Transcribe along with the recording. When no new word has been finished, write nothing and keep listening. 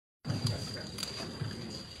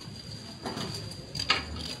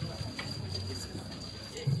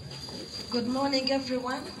Good morning,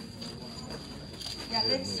 everyone. Yeah,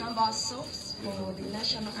 let's sing our songs for the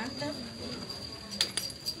national anthem.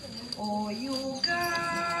 Oh, Uganda,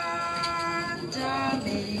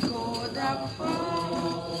 may God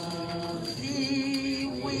uphold thee,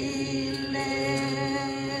 we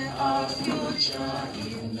lay our future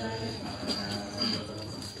in thy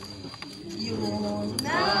hands. United,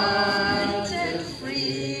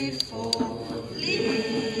 free for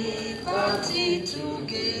liberty,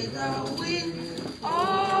 together we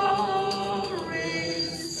always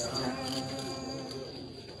stand.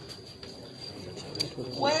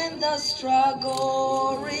 When the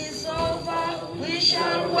struggle is over, we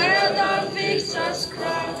shall wear the victor's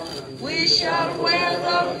crown. We shall wear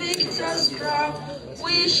the victor's crown.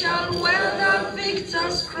 We shall wear the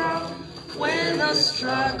victor's crown. When the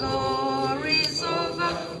struggle is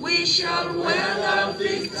over, we shall wear the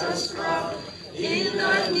victor's crown in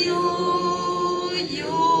the new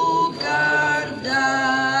Uganda.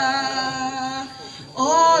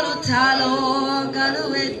 Olutalo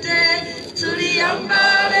galuwete,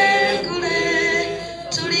 tuliyambale gule,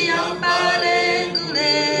 tuliyambale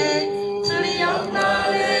gule,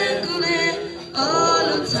 tuliyambale gule.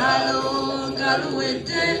 Olutalo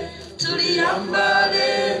galuwete,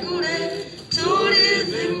 tuliyambale gule,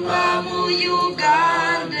 tulizimba mu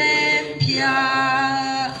Uganda mpya.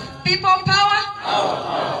 People power,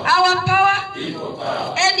 our power, people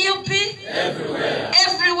power. NUP, everywhere,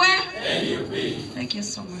 everywhere. NUP. Thank you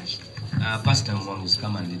so much. Pastor Mwangus,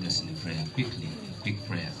 come and lead us in a prayer quickly. A quick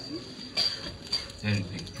prayer, very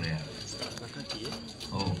quick prayer.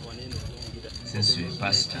 Oh, since you're a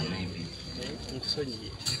pastor, maybe.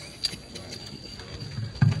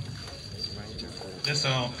 Let's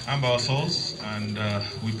humble our souls and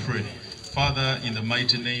we pray. Father, in the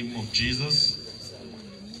mighty name of Jesus,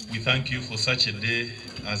 we thank you for such a day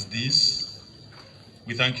as this.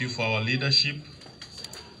 We thank you for our leadership.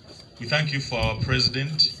 We thank you for our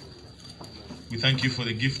president. We thank you for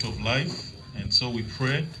the gift of life. And so we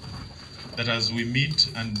pray that as we meet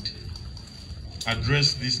and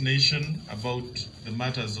address this nation about the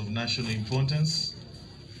matters of national importance,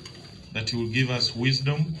 that you will give us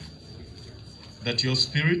wisdom, that your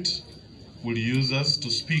Spirit will use us to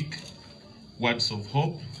speak words of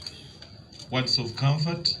hope, words of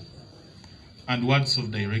comfort, and words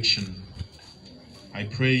of direction. I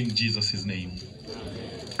pray in Jesus' name.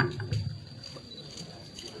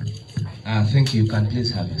 Thank you. You can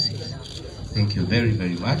please have your seat. Thank you very,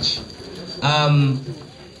 very much.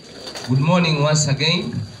 Good morning once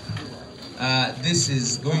again. This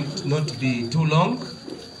is going to not be too long.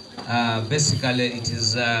 Basically,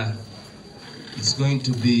 it's going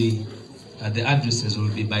to be, the addresses will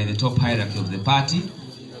be by the top hierarchy of the party.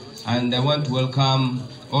 And I want to welcome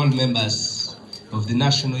all members of the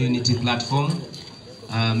National Unity Platform,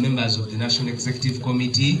 members of the National Executive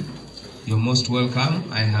Committee. You're most welcome.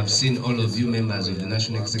 I have seen all of you members of the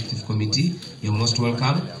National Executive Committee. You're most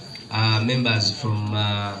welcome. Members from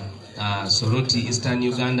Soroti, Eastern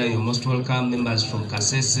Uganda, you're most welcome. Members from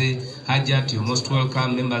Kasese, Hajat, you're most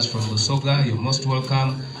welcome. Members from Busoga, you're most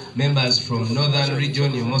welcome. Members from Northern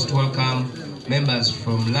Region, you're most welcome. Members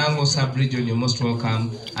from Lango Sub-Region, you're most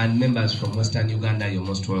welcome. And members from Western Uganda, you're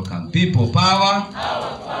most welcome. People power,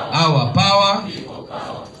 our power. People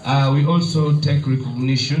power. We also take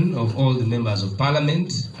recognition of all the members of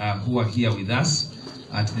Parliament who are here with us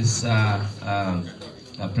at this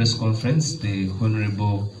press conference. The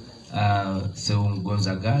Honorable Seung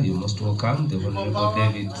Gonzaga, you're most welcome. The Honorable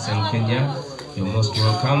David Selukenya, you're most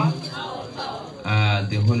welcome.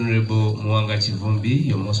 The Honorable Mwanga Chivumbi,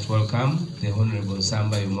 you're most welcome. The Honorable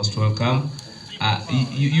Samba, you're most welcome.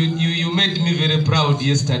 You made me very proud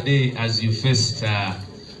yesterday as you faced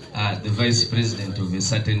the Vice President of a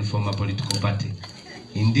certain former political party.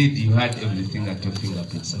 Indeed, you had everything at your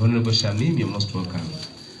fingertips. Honorable Shamim, you're most welcome.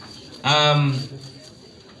 I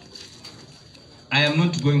am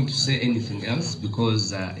not going to say anything else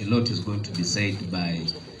because a lot is going to be said by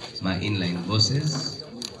my inline bosses.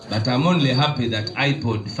 But I'm only happy that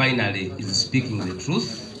iPod finally is speaking the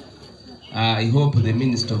truth. I hope the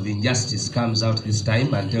Minister of Injustice comes out this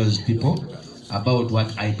time and tells people about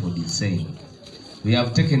what iPod is saying. We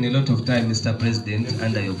have taken a lot of time, Mr. President,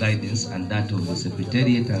 under your guidance and that of the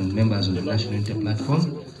Secretariat and members of the National Unity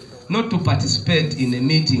Platform, not to participate in a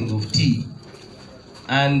meeting of tea.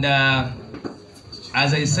 And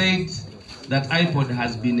as I said, that iPod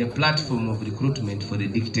has been a platform of recruitment for the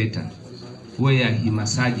dictator, where he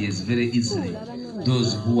massages very easily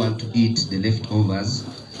those who want to eat the leftovers,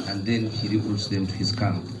 and then he recruits them to his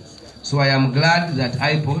camp. So I am glad that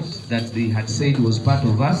iPod, that they had said was part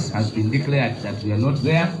of us, has been declared that we are not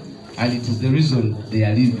there, and it is the reason they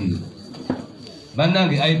are leaving.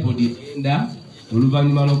 bannange iPod enda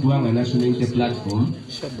oluvannyuma lw'okubanga National Unity Platform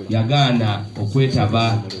yagaana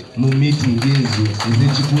okwetaba mu meeting ezo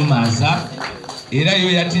ez'ekikuumaaza era yo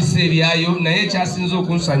yatisse ebyayo naye ekyasinze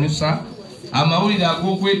okunsanyusa amawulire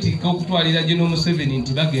ag'okwetikka okutwalira General Museveni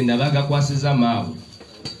nti bagenda bagakwasiza maawe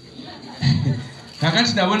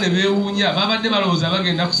kakati nabo ne beewuunya babadde balowooza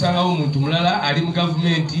bagenda kusangawo omuntu mulala ali mu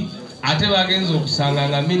gavumenti ate bagenza okusanga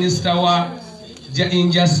nga minisita wa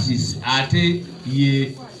injustice ate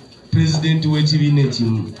ye president w'ekibiina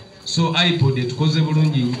ekimu. So iPod tukoze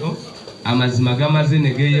bulungi nnyo amazima gamaze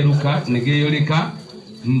ne geeyoleka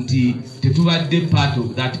nti tetubadde part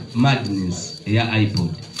of that madness eya iPod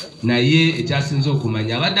naye ekyasinze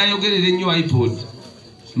okumanya abadde ayogerera ennyo iPod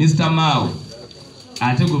Mr. Mao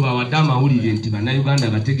ate gwe bawadde amawulire nti bannayuganda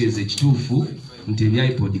bategeeza ekituufu nti ebya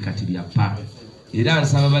iPod kati byappa era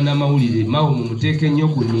nsaba bannamawulire Mao mumuteeke nnyo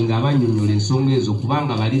ku nninga abannyonnyola ensonga ezo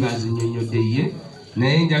kubanga bali bazinnyonnyodde ye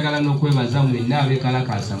naye njagala n'okwebaza mwenna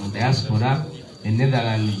abeekalakaasa mu diaspora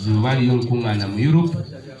Netherlands baliyo nkuŋŋaana mu Europe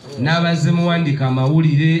n'abazze muwandika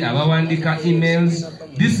amawulire abawandika emails.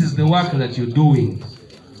 This is the work that you're doing.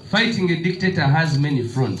 Fighting a dictator has many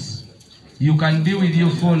fronts. You can be with your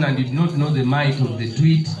phone and you do not know the might of the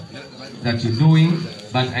tweet that you're doing,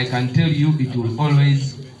 but I can tell you it will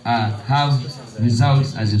always have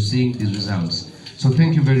results as you're seeing these results. So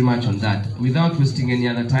thank you very much on that. Without wasting any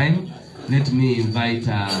other time, let me invite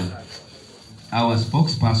our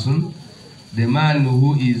spokesperson, the man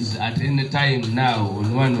who is at any time now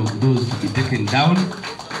on one of those to be taken down.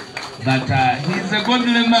 But he's a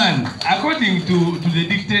godly man. According to the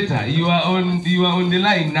dictator, you are on the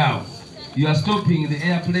line now. You are stopping the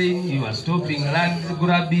airplane, you are stopping land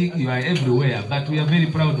grabbing, you are everywhere. But we are very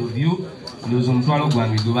proud of you.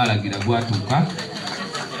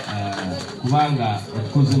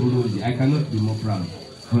 I cannot be more proud.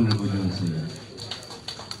 Honorable Johnson.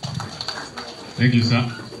 Thank you,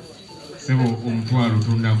 sir. Sebo omutwalo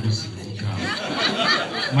tunda kusibuka.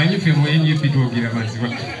 Manyife mwenye pitogira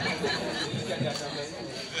maziwa.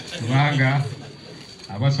 Kubanga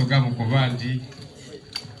abasoga mu kobandi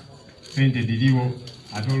sente diliwo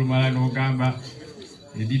atolumala n'ogamba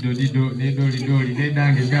edido nedoli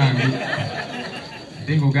nedange gange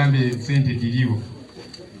atenga ogambe sente diliwo.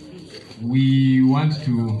 We want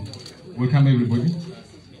to welcome everybody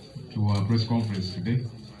to our press conference today.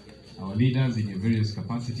 Our leaders in your various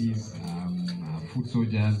capacities, foot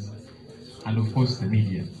soldiers, and of course the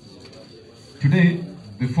media. Today,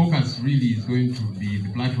 the focus really is going to be, the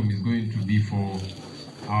platform is going to be for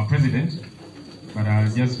our president, but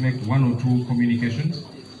I'll just make one or two communications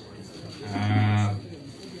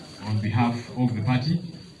on behalf of the party,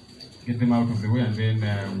 get them out of the way, and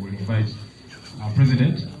then we'll invite our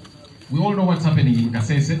president. We all know what's happening in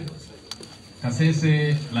Kasese.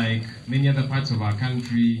 Kasese, like many other parts of our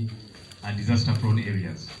country, are disaster-prone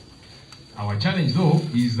areas. Our challenge, though,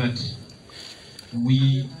 is that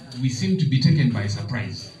we seem to be taken by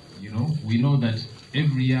surprise. You know, we know that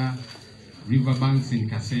every year riverbanks in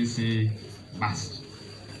Kasese burst,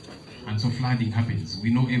 and so flooding happens. We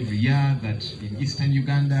know every year that in eastern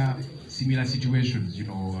Uganda, similar situations, you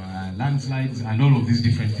know, landslides and all of these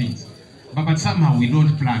different things. But somehow we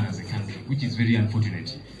don't plan as a country, which is very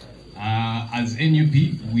unfortunate. As NUP,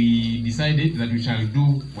 we decided that we shall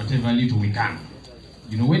do whatever little we can.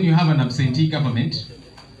 You know, when you have an absentee government,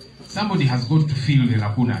 somebody has got to fill the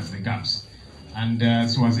lacunas, the gaps. And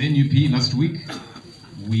so as NUP, last week,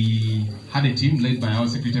 we had a team led by our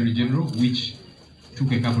Secretary General, which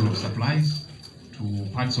took a couple of supplies to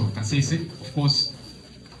parts of Kasese. Of course,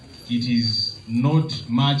 it is not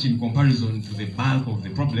much in comparison to the bulk of the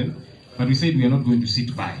problem, but we said we are not going to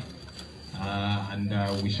sit by. And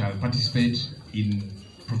we shall participate in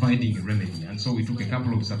providing a remedy. And so we took a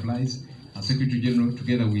couple of supplies. Our Secretary General,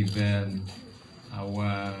 together with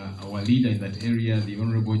our leader in that area, the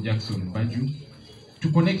Honorable Jackson Baju,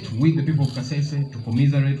 to connect with the people of Kasese, to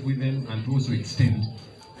commiserate with them, and to also extend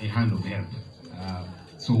a hand of help.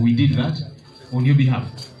 So we did that on your behalf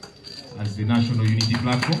as the National Unity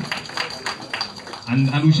Platform.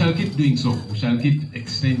 And we shall keep doing so. We shall keep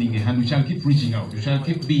extending a hand. We shall keep reaching out. We shall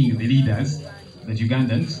keep being the leaders that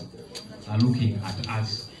Ugandans are looking at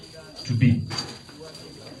us to be.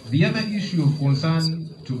 The other issue of concern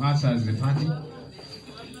to us as a party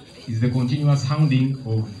is the continuous hounding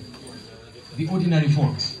of the ordinary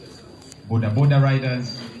folks, border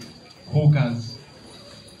riders, hawkers.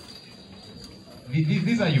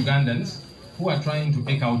 These are Ugandans who are trying to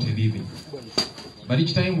take out a living. But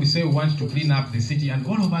each time we say we want to clean up the city, and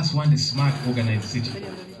all of us want a smart, organized city.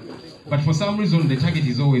 But for some reason, the target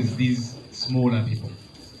is always these smaller people.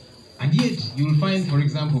 And yet, you'll find, for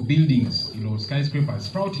example, buildings, skyscrapers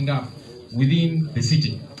sprouting up within the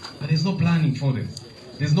city. But there's no planning for them.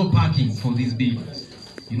 There's no parking for these buildings.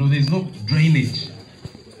 There's no drainage.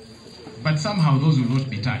 But somehow those will not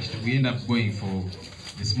be touched. We end up going for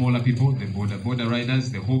the smaller people, the border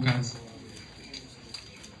riders, the hawkers.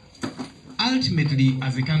 Ultimately,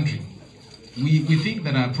 as a country, we think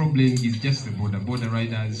that our problem is just the border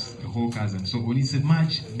riders, the hawkers, and so on. It's a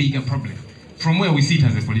much bigger problem from where we sit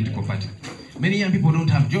as a political party. Many young people don't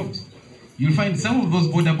have jobs. You'll find some of those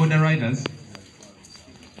border riders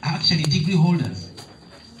are actually degree holders,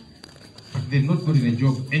 but they've not gotten a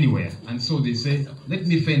job anywhere. And so they say, let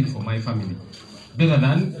me fend for my family, better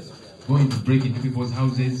than going to break into people's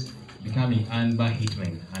houses, becoming Amber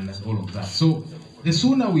hitmen, and all of that. So the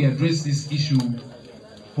sooner we address this issue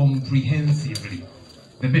comprehensively,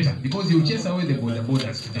 the better. Because you chase away the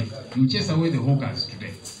borders today, you chase away the hawkers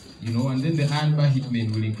today, and then the Amber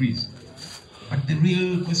hitmen will increase. But the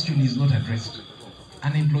real question is not addressed.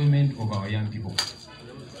 Unemployment of our young people.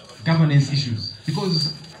 Governance issues.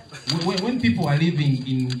 Because when people are living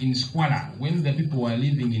in squalor, when the people are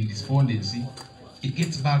living in despondency, it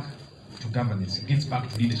gets back to governance, it gets back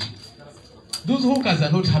to leadership. Those hawkers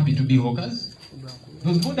are not happy to be hawkers.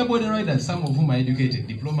 Those border riders, some of whom are educated,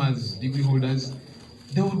 diplomas, degree holders,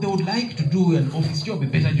 they would like to do an office job, a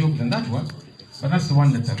better job than that one, but that's the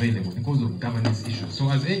one that's available because of governance issues. So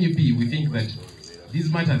as NUP, we think that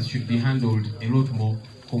these matters should be handled a lot more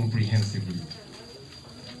comprehensively.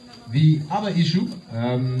 The other issue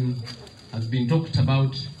has been talked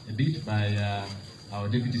about a bit by our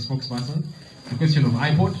deputy spokesperson. The question of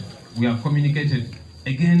iPod, we have communicated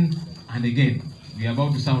again and again. We are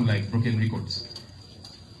about to sound like broken records.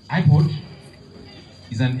 iPod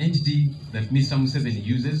is an entity that Mr. Museveni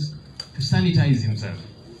uses to sanitize himself.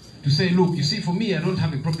 To say, look, you see, for me, I don't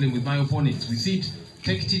have a problem with my opponents. We sit,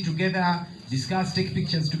 take tea together, discuss, take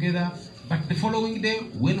pictures together. But the following day,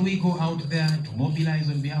 when we go out there to mobilize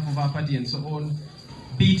on behalf of our party and so on,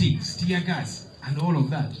 beatings, tear gas, and all of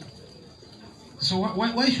that. So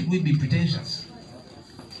why should we be pretentious?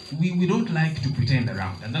 We don't like to pretend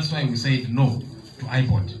around, and that's why we said no to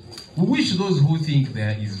iPod. We wish those who think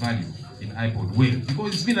there is value in iPod well,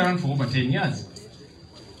 because it's been around for over 10 years.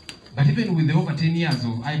 But even with the over 10 years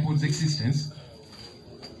of iPod's existence,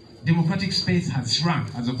 democratic space has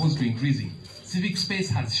shrunk as opposed to increasing. Civic space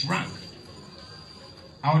has shrunk.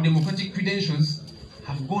 Our democratic credentials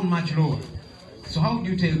have gone much lower. So how do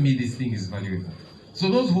you tell me this thing is valuable? So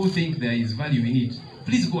those who think there is value in it,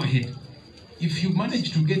 please go ahead. If you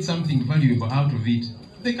manage to get something valuable out of it,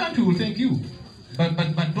 the country will thank you. But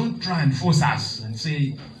don't try and force us and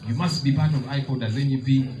say you must be part of iPod as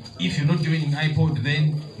NUP. If you're not joining iPod,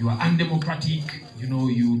 then you are undemocratic. You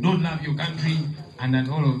don't love your country, and then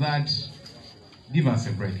all of that. Give us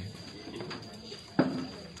a break.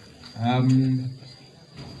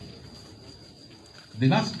 The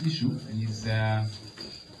last issue is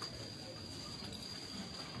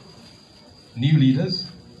new leaders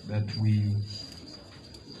that we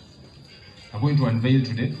are going to unveil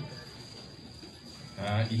today.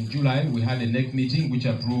 In July, we had a NEC meeting which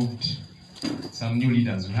approved some new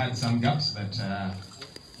leaders. We had some gaps that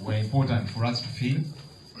were important for us to fill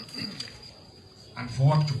and for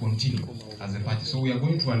work to continue as a party. So we are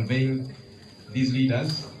going to unveil these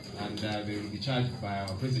leaders, and they will be charged by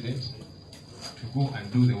our president to go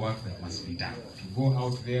and do the work that must be done. To go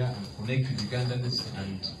out there and connect with Ugandans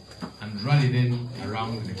and rally them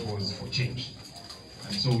around the cause for change.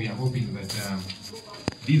 And so we are hoping that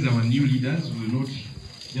these our new leaders will not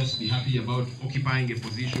just be happy about occupying a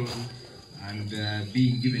position and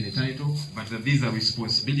being given a title, but that these are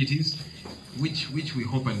responsibilities which we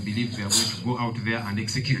hope and believe they are going to go out there and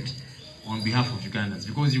execute on behalf of Ugandans,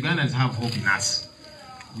 because Ugandans have hope in us.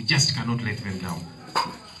 We just cannot let them down.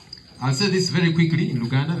 I'll say this very quickly in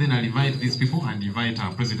Luganda, then I'll invite these people and invite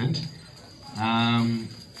our president.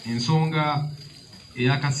 Ensonga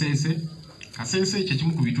eya Kasese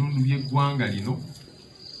kyekimu ku bitundu by'eggwanga lino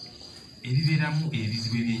ebibeeramu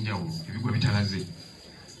ebizibu ebyenjawulo ebigwa bitalaze.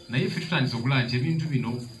 Naye ffe tutandise okulaba nti ebintu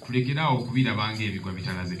bino tulekeraawo okubirabanga ebigwa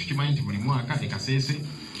bitalaze. Tukimanyi nti buli mwaka e Kasese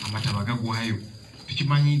amataba gagwayo.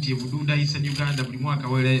 Tukimanyi nti Bududa Eastern Uganda buli mwaka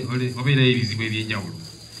wabeerayo ebizibu ebyenjawulo.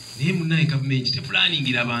 Naye munnaye gavumenti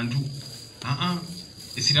tepulaningira abantu.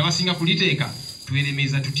 Essira basinga kuliteeka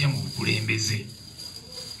tweremeeza tutya mu bukulembeze.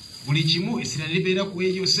 Buli kimu essira libeera ku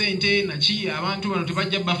eyo ssente naki abantu bano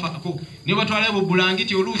tebajja bafaako. Niyo batwalayo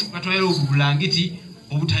obulangiti oluusi batwalayo obulangiti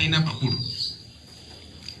obutalina makulu.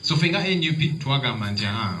 So ffe nga NUP twagamba nti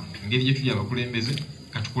engeri gye tuli abakulembeze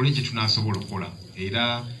katukole kye tunaasobola okukola.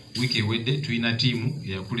 Era wiiki ewedde tulina ttiimu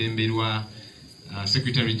eyakulemberwa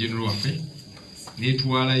Secretary General waffe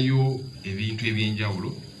netwalayo ebintu ebyenjawulo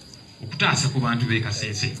okutaasa ku bantu b'e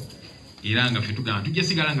Kasese era nga ffe tugamba tujja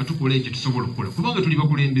sigala nga tukola ekyo tusobola okukola kubanga tuli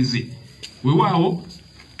bakulembeze weewaawo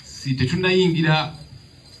si tetunayingira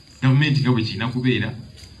gavumenti nga bwe kirina kubeera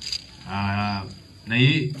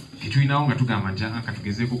naye tetulinawo nga tugamba nti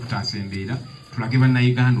katugezeeko okutaasa embeera tulage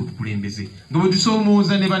bannayuganda obukulembeze nga bwe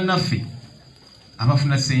tusoomooza ne bannaffe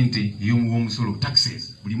abafuna ssente ey'omusolo taxes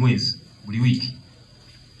buli mwezi buli wiiki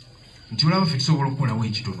nti olaba ffe tusobola okukolawo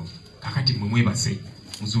ekitono kakati mwe mwebase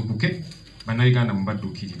muzuukuke bannayuganda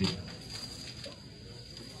mubadduukirire.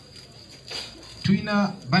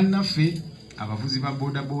 Tulina bannaffe abavuzi ba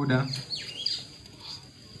boodabooda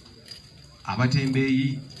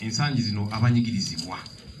abatembeeyi ensangi zino abanyigirizibwa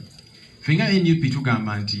ffe nga NUP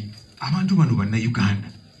tugamba nti abantu bano bannayuganda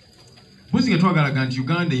mpozi nga twagalaga nti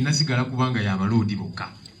Uganda inasigala kubanga yabaloodi bokka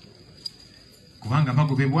kubanga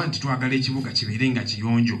bagobebwa nti twagala ekibuga kibeere nga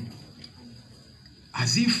kiyonjo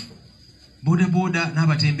as if boodabooda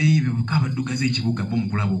n'abatembeeyi bokka abaddugaza ekibuga bo mu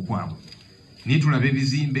kulaba okwabwe naye tulaba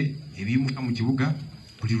ebizimbe ebiyimuka mu kibuga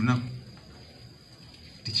buli lunaku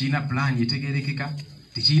tekirina pulaani etegerekeka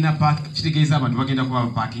tekirina kitegeeza abantu bagenda kuba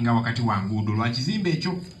bapaakinga wakati wa nguudo lwa kizimbe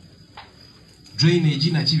ekyo drainage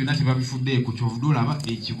naki byonna tebabifuddeeko kyovudde olaba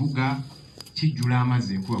ekibuga kijjula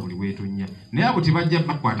amazzi enkuba buli bwetonnya naye abo tebajja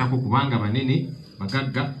bakwatako kubanga banene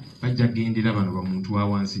bagagga bajja gendera bano bamuntu wa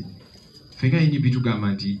wansi ffe nga NUP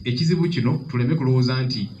tugamba nti ekizibu kino tuleme kulowooza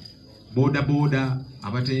nti boodabooda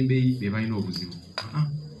abatembeeyi be balina obuzibu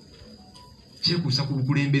kyekuusa ku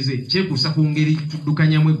bukulembeze kyekuusa ku ngeri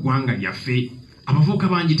tuddukanyamu eggwanga lyaffe abavubuka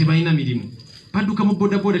bangi tebalina mirimu badduka mu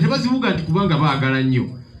boodabooda tebazibuga nti kubanga baagala nnyo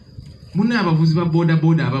munne abavuzi ba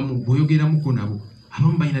boodabooda abamu bw'oyogeramuko nabo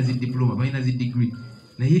abamu balina zi diploma balina zi degree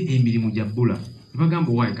naye emirimu gya bbula nebagamba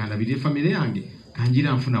owaayi kandabirire famire yange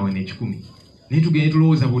kanjira nfuna wano 10 naye tugende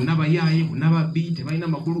tulowooza bonna bayaaye bonna babbi tebalina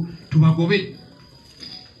makulu tubagobe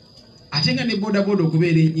ate nga ne boodabooda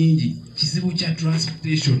okubeera ennyingi kizibu kya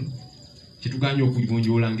transportation kituganya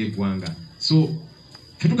okugonjoola ng'eggwanga so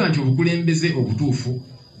fetuga nti obukulembeze obutuufu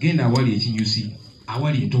genda awali ekinyusi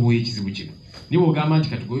awali entobo y'ekizibu kino niba ogamba nti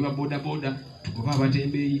katugobe ba boodabooda tugobe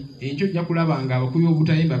abatembeeyi enkyo ojja kulaba nga abakubi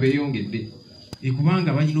obutayimba beeyongedde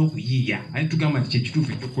kubanga balina okuyiiya ate tugamba nti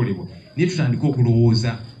kyekituufu ekikukolebwa naye tutandika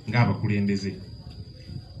okulowooza ng'abakulembeze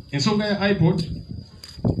ensonga ya ipod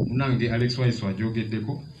munange Alex Waiso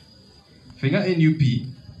agyogeddeko ffe nga NUP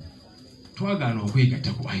twagaana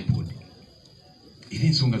okwegatta ku ipod era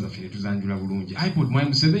ensonga zaffe netuzanjula bulungi ipod mwai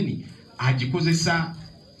Museveni agikozesa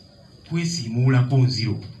kwesiimuulako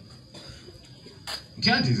nziro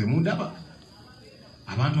nti anti nze mundaba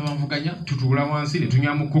abantu abanvuganya tutuula wansi ne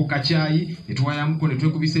tunywamuko kacaayi ne tuwayamuko ne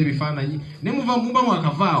twekubisa ebifaananyi ne muba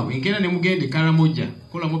mwakavaawo enkeera ne mugende Karamoja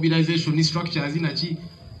kola mobilization structures naki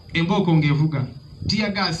embooko ng'evuga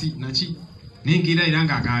tiyagaasi naki nenkeera era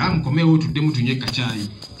nga mukomewo tuddemu tunywe kacaayi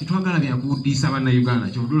tetwagala byakudiisa bannayuganda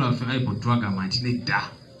kyovudula ffe ipod twagamba nti nedda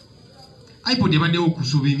ipod ebaddewo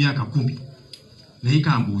okusuuba emyaka 10 naye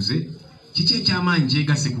kambuuze kiki ekyamaanyi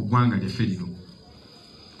kyegase ku ggwanga lyaffe lino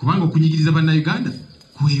kubanga okunyigiriza bannayuganda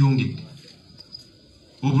kweyongedde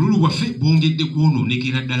obululu bwaffe bwongedde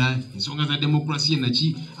kwonoonekera ddala ensonga za demokrasiya naki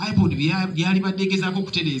ipod byali baddegezaako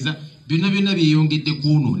okutereeza byonna byeyongedde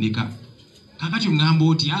kwonooneka kakati ŋŋamba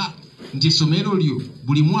oti nti essomero lyo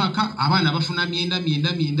buli mwaka abaana bafuna myenda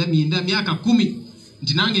myaka 10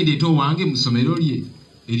 nti nange ndeeta owange mu ssomero lye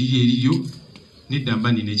eriryo nedda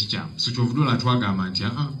mba nina ekikyamu so kyovudola twagamba nti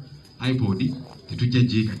ipod tetujja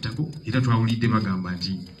gyegattako era twawulidde bagamba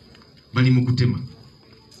nti bali mu kutema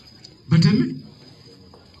bateme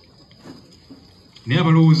naye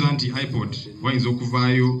abalowooza nti ipod wayinza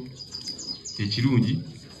okuvaayo ekirungi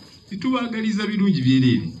titubaagaliza birungi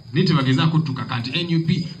byereere naye tebagezaako tukaka nti NUP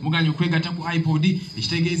muganya okwegatta ku ipod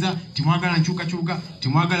ekitegeeza timwagala nkyukakyuka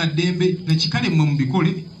timwagala ddembe nakikale mmwe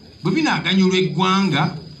mubikole bwe binaaganyulwa eggwanga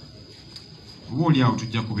oba oli awo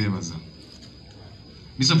tujja kubeebaza.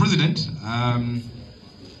 Mr. President,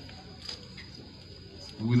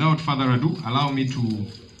 without further ado, allow me to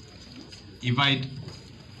invite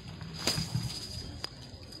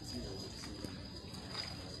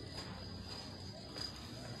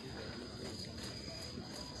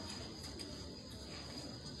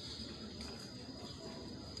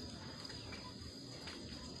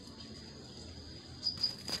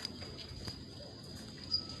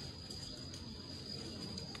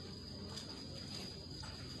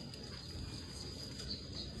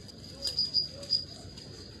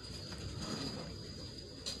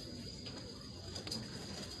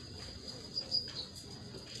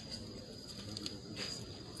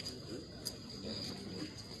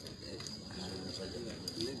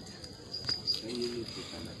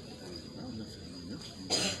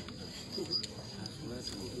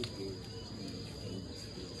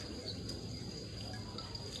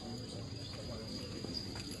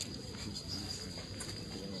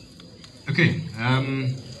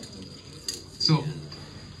Okay. So,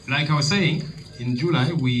 like I was saying, in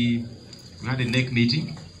July we had a NEC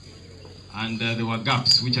meeting, and there were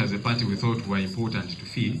gaps which, as a party, we thought were important to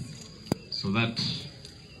fill, so that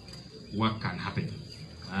work can happen.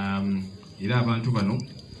 Era abantu bano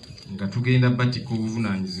nga tugenda batika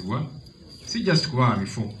obuvunanyizibwa si just kubawa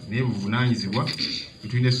bifo naye buvunanyizibwa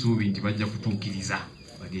tulina essuubi nti bajja kutuukiriza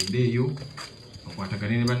bagende eyo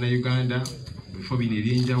bakwatagane ne bannayuganda bifo bino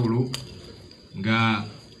ebyenjawulo nga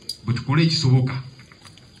bwe tukola ekisoboka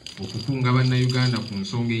okukunga bannayuganda ku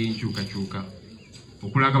nsonga ey'enkyukakyuka,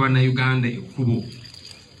 okulaga bannayuganda ekkubo,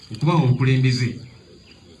 okubawa obukulembeze,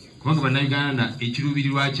 kubanga bannayuganda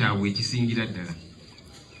ekiruubirirwa kyabwe ekisingira ddala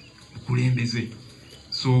bukulembeze.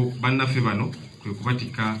 So bannaffe bano kwe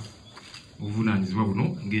kubatika obuvunaanyizibwa buno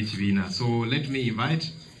ng'ekibiina. So let me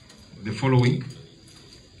invite the following,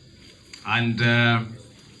 and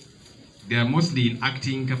they are mostly in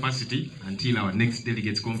acting capacity until our next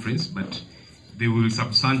delegates conference, but they will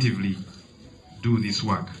substantively do this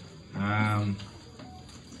work.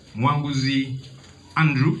 Mwanguzi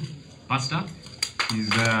Andrew, Pastor, is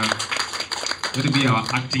going to be our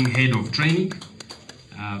acting head of training.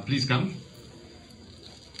 Please come.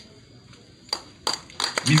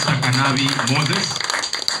 Mr. Kanabi Moses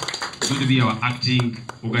is going to be our acting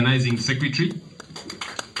organizing secretary.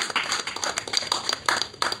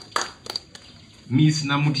 Miss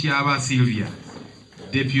Namutiaba Sylvia,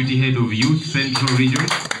 Deputy Head of Youth Central Region.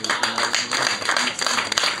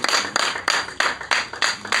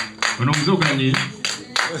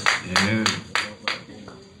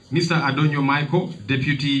 Mr. Adonyo Michael,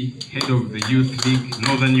 Deputy Head of the Youth League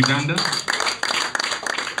Northern Uganda.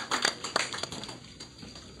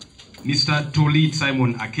 Mr. Tolit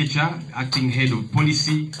Simon Akecha, Acting Head of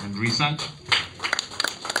Policy and Research.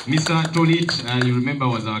 Mr. Tolit, you remember,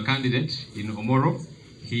 was our candidate in Omoro.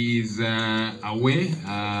 He is away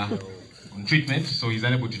on treatment, so he's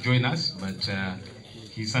unable to join us, but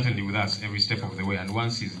he's certainly with us every step of the way. And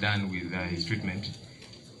once he's done with his treatment,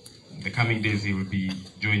 in the coming days he will be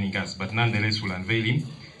joining us, but nonetheless we'll unveil him.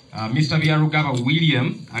 Mr. Biarugaba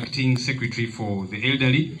William, Acting Secretary for the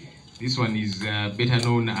Elderly. This one is better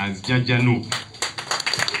known as Jajanu.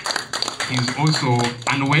 He's also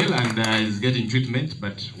unwell and is getting treatment,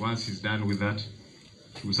 but once he's done with that,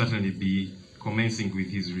 he will certainly be commencing with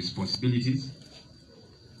his responsibilities.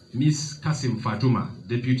 Miss Kasim Fatuma,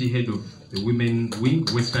 Deputy Head of the Women Wing,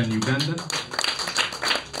 Western Uganda.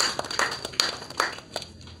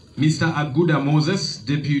 Mr. Aguda Moses,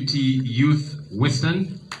 Deputy Youth,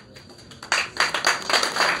 Western.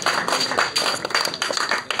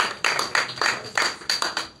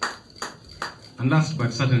 And last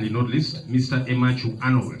but certainly not least, Mr. Emachu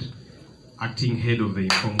Arnold, Acting Head of the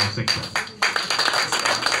Informal Sector.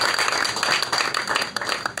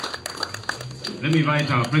 Let me invite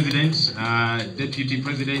our President, Deputy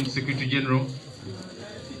President, Secretary General,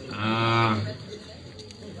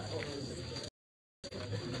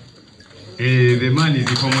 the man is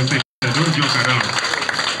informal sector, don't joke around.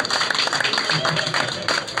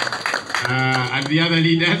 And the other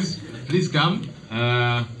leaders, please come.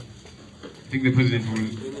 I think the President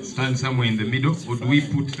will stand somewhere in the middle, or do we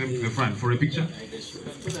put them to the front for a picture?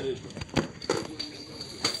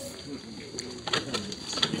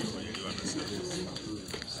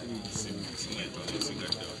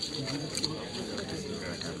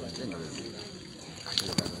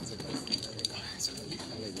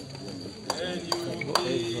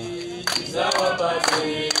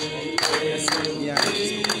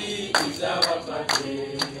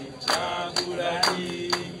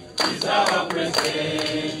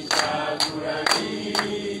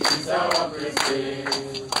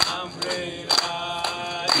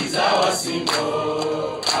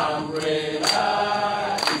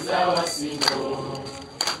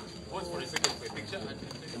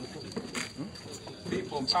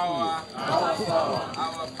 People power, our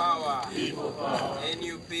power, people power,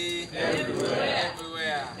 NUP,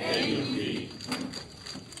 everywhere. NUP.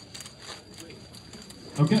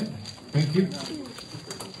 Okay, thank you.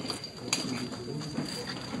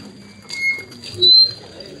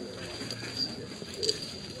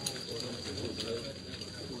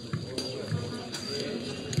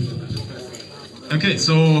 Okay,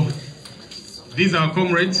 so these are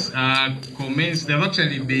comrades. Commenced. They've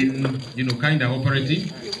actually been, kind of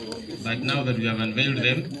operating, but now that we have unveiled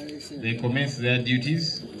them, they commence their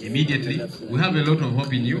duties immediately. We have a lot of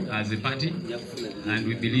hope in you as a party, and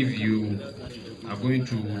we believe you are going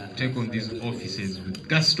to take on these offices with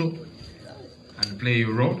gusto and play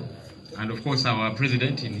your role. And of course, our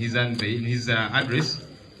president, in his address,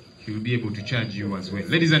 he will be able to charge you as well.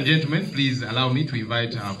 Ladies and gentlemen, please allow me to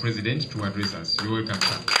invite our president to address us. You're welcome,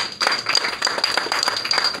 sir.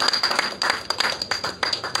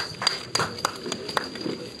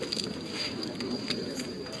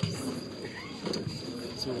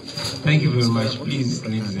 Thank you very much. Please,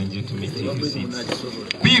 ladies and gentlemen, take your seats.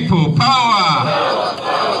 People power!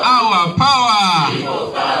 Our power!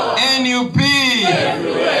 NUP!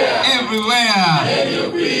 Everywhere!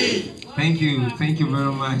 Thank you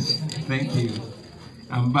very much. Thank you.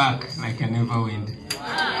 I'm back like I never went.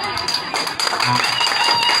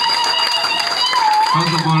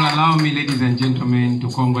 First of all, allow me, ladies and gentlemen, to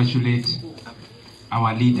congratulate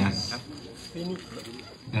our leaders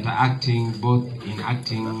that are acting both in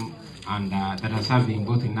acting and that are serving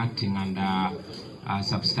both in acting and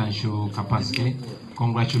substantial capacity.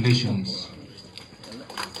 Congratulations.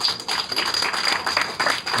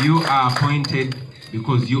 You are appointed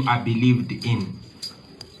because you are believed in,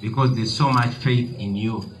 because there's so much faith in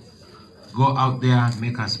you. Go out there,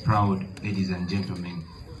 make us proud, ladies and gentlemen.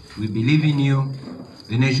 We believe in you,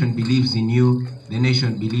 the nation believes in you, the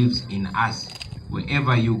nation believes in us.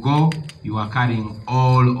 Wherever you go, you are carrying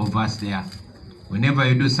all of us there. Whenever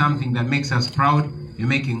you do something that makes us proud, you're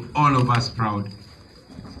making all of us proud.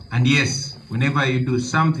 And yes, whenever you do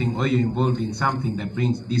something or you're involved in something that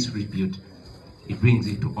brings disrepute, it brings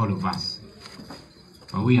it to all of us.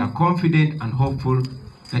 But we are confident and hopeful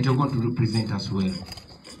that you're going to represent us well.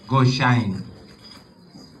 Go shine.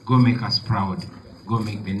 Go make us proud. Go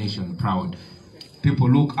make the nation proud. People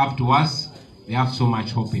look up to us. They have so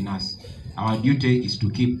much hope in us. Our duty is to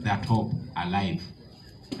keep that hope alive.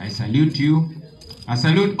 I salute you. I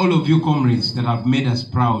salute all of you comrades that have made us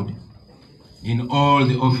proud in all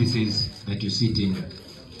the offices that you sit in.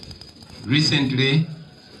 Recently,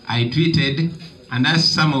 I tweeted and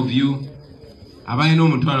asked some of you, abayina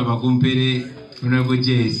omutwalo bakumpere Honorable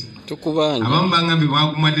Jayce. Abambanga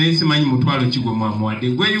bibakumwadde simanyi mutwalo kigwo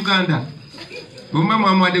mwamwadde gwe Uganda. Bumba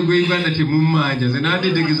mwamwadde gwe Uganda temumanja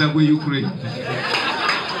zenatetegeza gwe Ukraine.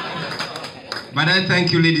 But I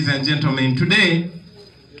thank you, ladies and gentlemen. Today,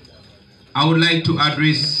 I would like to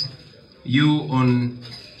address you on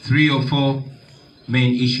 3 or 4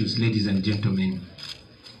 main issues, ladies and gentlemen.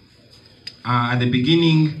 At the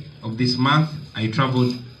beginning of this month, I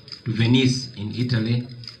traveled to Venice in Italy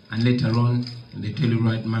and later on in the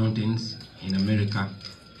Telluride Mountains in America.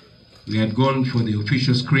 We had gone for the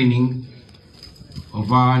official screening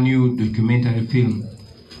of our new documentary film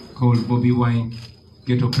called Bobiwine,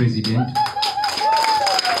 Ghetto President.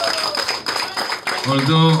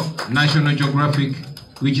 Although National Geographic,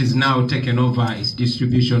 which is now taken over its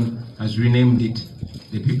distribution, has renamed it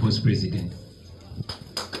The People's President.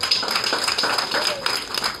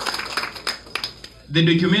 The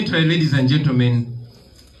documentary, ladies and gentlemen,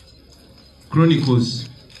 chronicles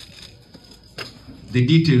the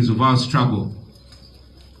details of our struggle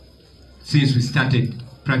since we started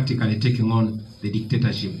practically taking on the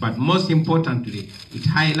dictatorship. But most importantly, it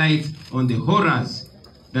highlights on the horrors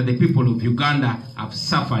that the people of Uganda have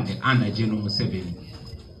suffered under General Museveni.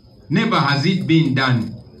 Never has it been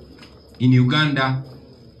done in Uganda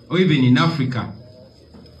or even in Africa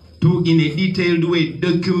to, in a detailed way,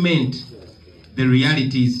 document the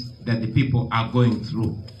realities that the people are going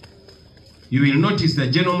through. You will notice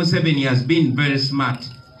that General Museveni has been very smart.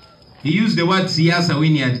 He used the word siyasa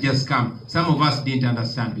when he had just come. Some of us didn't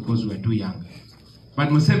understand because we were too young. But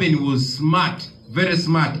Museveni was smart, very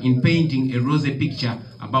smart in painting a rosy picture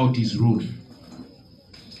about his rule.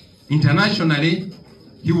 Internationally,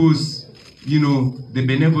 he was, the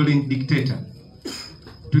benevolent dictator,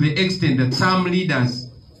 to the extent that some leaders,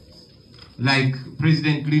 like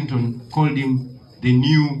President Clinton, called him the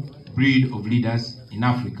new breed of leaders in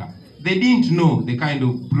Africa. They didn't know the kind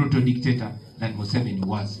of brutal dictator that Museveni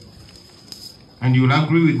was. And you'll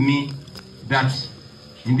agree with me that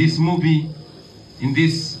in this movie, in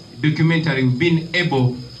this documentary, we've been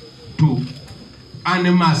able to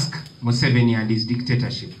unmask Museveni and his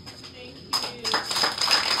dictatorship.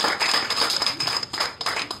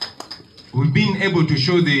 We've been able to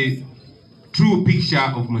show the true picture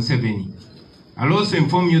of Museveni. I'll also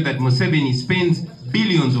inform you that Museveni spends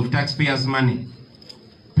billions of taxpayers' money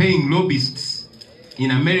paying lobbyists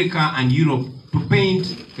in America and Europe to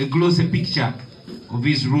paint a glossy picture of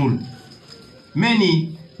his rule.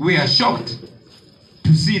 Many were shocked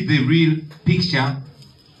to see the real picture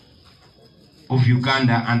of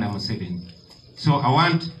Uganda under Museveni. So I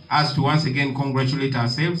want us to once again congratulate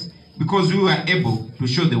ourselves because we were able to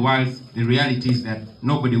show the world the realities that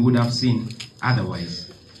nobody would have seen otherwise.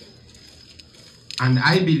 And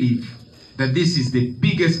I believe that this is the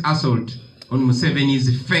biggest assault on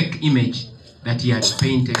Museveni's fake image that he had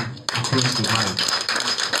painted across the world.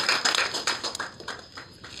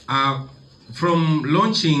 From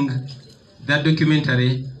launching that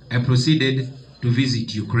documentary, I proceeded to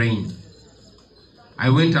visit Ukraine. I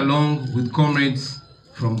went along with comrades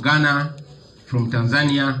from Ghana, from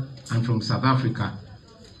Tanzania, and from South Africa.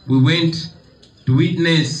 We went to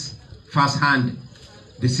witness firsthand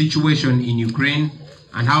the situation in Ukraine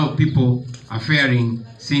and how people are faring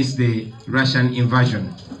since the Russian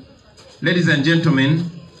invasion. Ladies and gentlemen,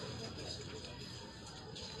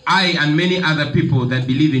 I and many other people that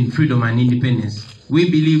believe in freedom and independence, we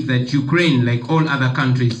believe that Ukraine, like all other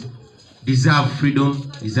countries, deserve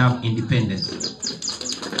freedom, deserve independence.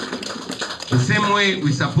 The same way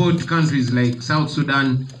we support countries like South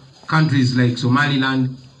Sudan, countries like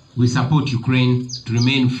Somaliland, we support Ukraine to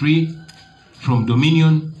remain free from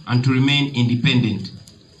dominion and to remain independent.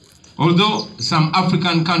 Although some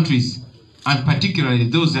African countries, and particularly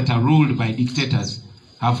those that are ruled by dictators,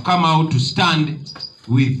 have come out to stand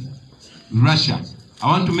with Russia, I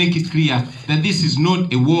want to make it clear that this is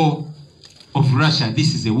not a war of Russia,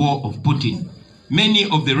 this is a war of Putin. Many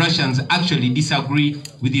of the Russians actually disagree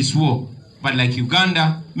with this war, but like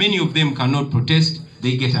Uganda, many of them cannot protest,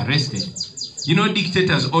 they get arrested. You know,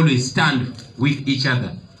 dictators always stand with each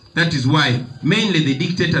other. That is why mainly the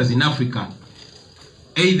dictators in Africa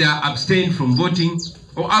either abstained from voting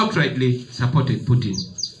or outrightly supported Putin.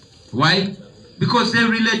 Why? Because they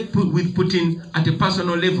relate with Putin at a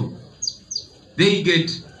personal level. They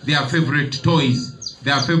get their favorite toys,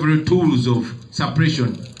 their favorite tools of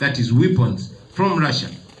suppression, that is weapons, from Russia.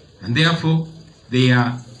 And therefore, they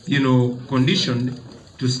are, conditioned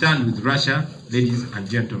to stand with Russia, ladies and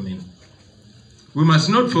gentlemen. We must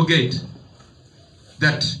not forget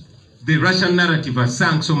that the Russian narrative has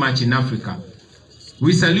sunk so much in Africa.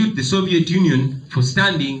 We salute the Soviet Union for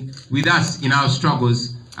standing with us in our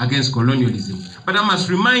struggles against colonialism. But I must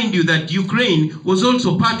remind you that Ukraine was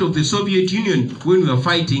also part of the Soviet Union when we were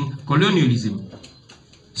fighting colonialism.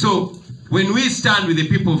 So when we stand with the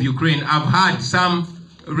people of Ukraine, I've heard some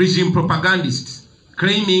regime propagandists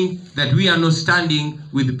claiming that we are not standing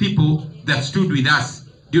with the people that stood with us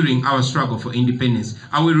during our struggle for independence.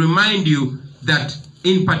 I will remind you that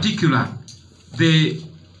in particular, the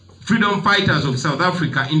freedom fighters of South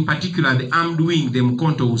Africa, in particular the armed wing, the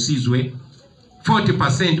Mkonto Usizwe,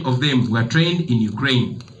 40% of them were trained in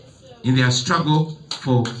Ukraine in their struggle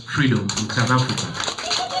for freedom in South Africa.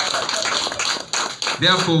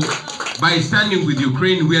 Therefore, by standing with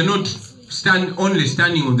Ukraine, we are not only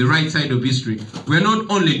standing on the right side of history. We are not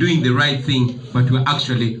only doing the right thing, but we are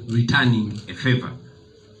actually returning a favor.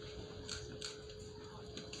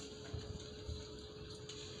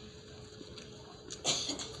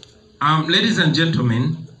 Ladies and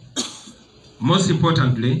gentlemen, most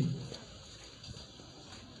importantly,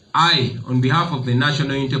 I, on behalf of the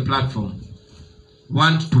National Unity Platform,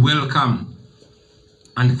 want to welcome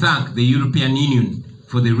and thank the European Union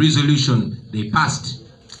for the resolution they passed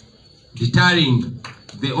deterring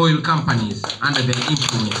the oil companies under their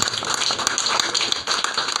influence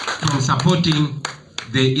from supporting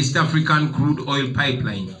the East African crude oil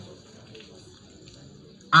pipeline.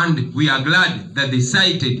 And we are glad that they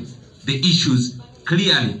cited the issues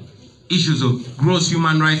clearly, issues of gross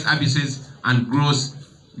human rights abuses and gross,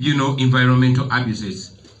 environmental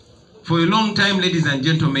abuses. For a long time, ladies and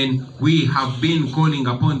gentlemen, we have been calling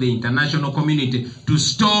upon the international community to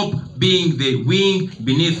stop being the wing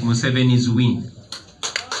beneath Museveni's wing.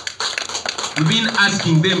 We've been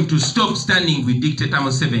asking them to stop standing with dictator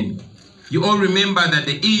Museveni. You all remember that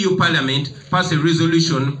the EU Parliament passed a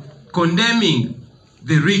resolution condemning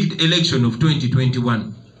the rigged election of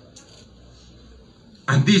 2021.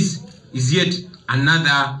 And this is yet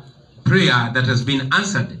another prayer that has been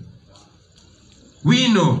answered.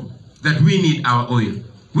 We know that we need our oil.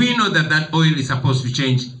 We know that that oil is supposed to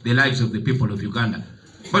change the lives of the people of Uganda.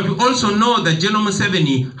 But we also know that General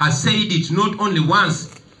Museveni has said it not only once,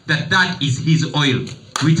 that that is his oil.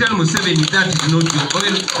 We tell Museveni that is not your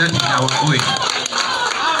oil, that is our oil.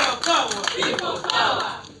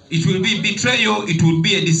 It will be betrayal, it would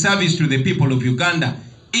be a disservice to the people of Uganda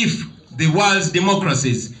if the world's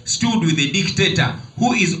democracies stood with a dictator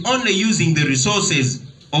who is only using the resources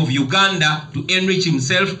of Uganda to enrich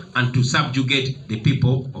himself and to subjugate the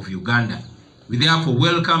people of Uganda. We therefore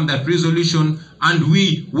welcome that resolution, and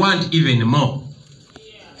we want even more.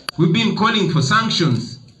 We've been calling for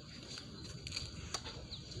sanctions,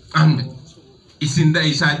 and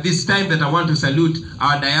it's at this time that I want to salute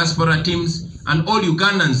our diaspora teams and all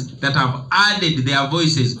Ugandans that have added their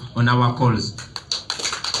voices on our calls.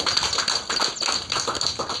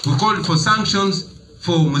 We called for sanctions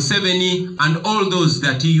for Museveni and all those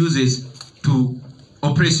that he uses to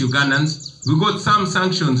oppress Ugandans. We got some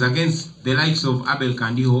sanctions against the likes of Abel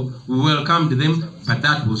Kandiho. We welcomed them, but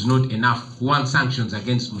that was not enough. We want sanctions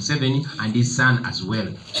against Museveni and his son as well.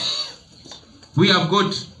 We have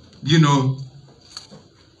got, you know,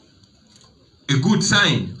 a good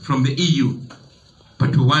sign from the EU,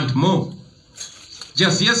 but we want more.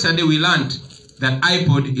 Just yesterday we learned that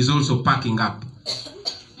iPod is also packing up.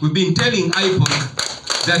 We've been telling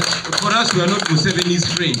iPod that for us we are not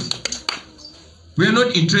Museveni's friends. We are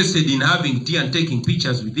not interested in having tea and taking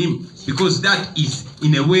pictures with him, because that is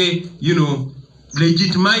in a way, you know,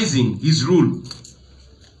 legitimizing his rule.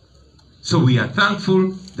 So we are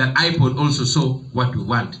thankful that iPod also saw what we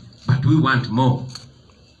want, but we want more.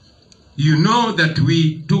 You know that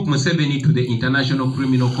we took Museveni to the International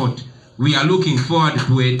Criminal Court. We are looking forward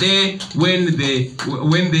to a day when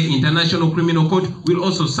the International Criminal Court will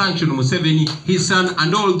also sanction Museveni, his son,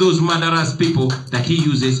 and all those murderous people that he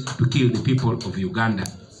uses to kill the people of Uganda.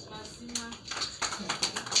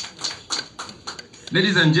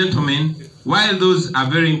 Ladies and gentlemen, while those are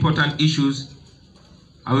very important issues,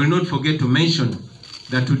 I will not forget to mention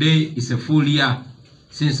that today is a full year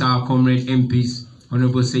since our comrade MPs,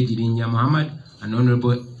 Honorable Sejirinya Muhammad and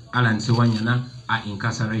Honorable Alan Sewanyana, are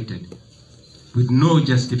incarcerated with no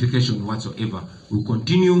justification whatsoever. We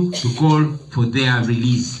continue to call for their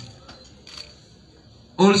release.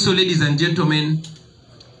 Also, ladies and gentlemen,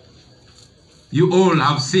 you all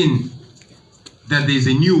have seen that there is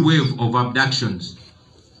a new wave of abductions,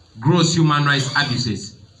 gross human rights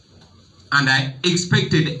abuses, and I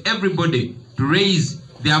expected everybody to raise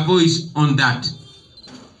their voice on that.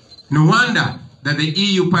 No wonder that the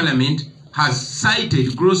EU Parliament has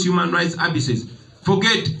cited gross human rights abuses.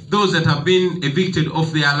 Forget those that have been evicted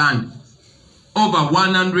off their land. Over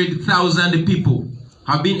 100,000 people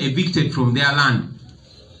have been evicted from their land,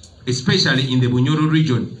 especially in the Bunyoro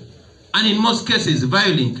region, and in most cases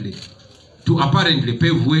violently, to apparently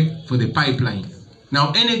pave way for the pipeline.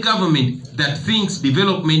 Now, any government that thinks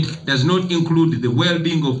development does not include the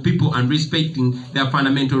well-being of people and respecting their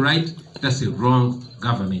fundamental rights, that's a wrong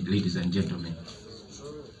government, ladies and gentlemen.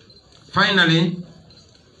 Finally,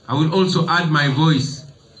 I will also add my voice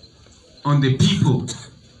on the people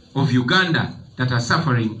of Uganda that are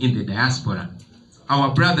suffering in the diaspora.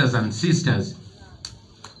 Our brothers and sisters,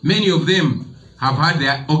 many of them have had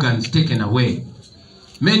their organs taken away.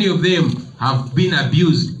 Many of them have been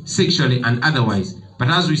abused sexually and otherwise. But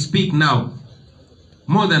as we speak now,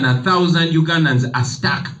 more than 1,000 Ugandans are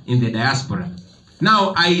stuck in the diaspora.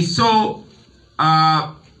 Now, I saw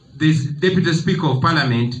this Deputy Speaker of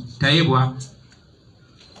Parliament, Taebwa,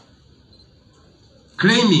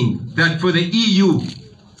 claiming that for the EU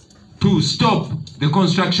to stop the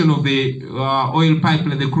construction of the oil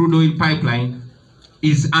pipeline, the crude oil pipeline,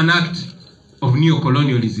 is an act of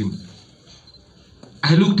neocolonialism.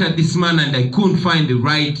 I looked at this man and I couldn't find the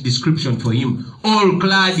right description for him. All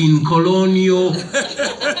clad in colonial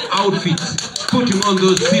outfits, putting on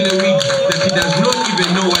those silly wigs that he does not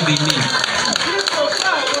even know what they mean.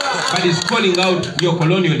 But he's calling out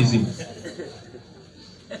neocolonialism.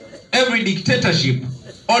 Every dictatorship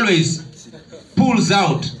always pulls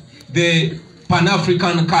out the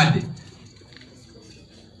Pan-African card.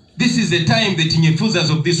 This is the time the Tinyefuzas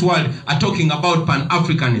of this world are talking about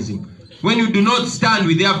Pan-Africanism. When you do not stand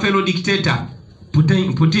with their fellow dictator,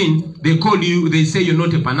 Putin, they call you, they say you're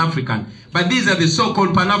not a Pan-African. But these are the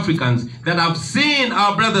so-called Pan-Africans that have seen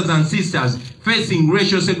our brothers and sisters facing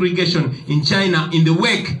racial segregation in China in the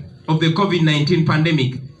wake of the COVID-19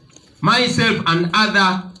 pandemic. Myself and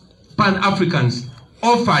other Pan-Africans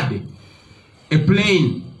offered a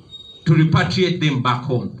plane to repatriate them back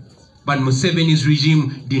home. But Museveni's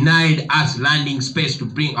regime denied us landing space to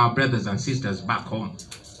bring our brothers and sisters back home.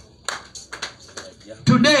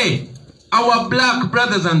 Today, our black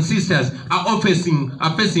brothers and sisters are facing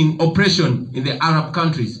oppression in the Arab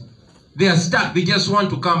countries. They are stuck. They just want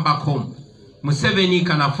to come back home. Museveni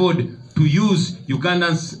can afford to use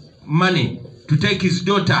Uganda's money to take his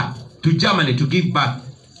daughter to Germany to give birth.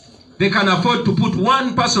 They can afford to put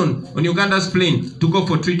one person on Uganda's plane to go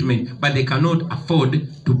for treatment, but they cannot afford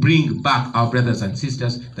to bring back our brothers and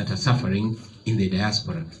sisters that are suffering in the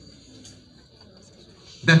diaspora.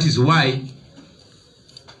 That is why,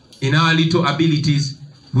 in our little abilities,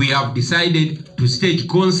 we have decided to stage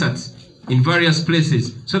concerts in various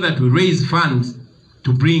places so that we raise funds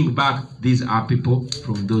to bring back these our people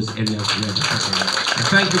from those areas where they're suffering.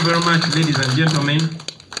 Thank you very much, ladies and gentlemen.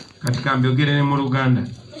 Katika mbiogere mu Uganda.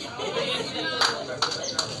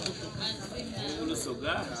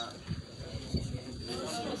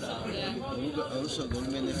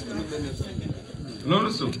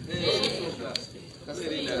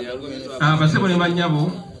 Basebo ne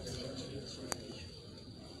bannyabo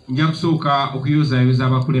nja kusooka okuyuzaayuza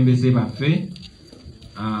abakulembeze baffe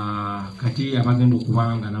kati abagenda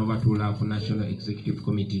okubanga nabo batuula ku National Executive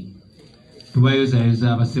Committee.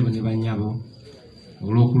 Tubayuzaayuza basebo ne bannyabo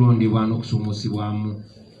olw'okulondebwa n'okusuumusibwamu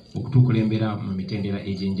okutukulembera mu mitendera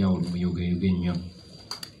egy'enjawulo mu Uganda ennyo.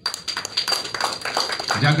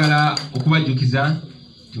 Njagala okubajjukiza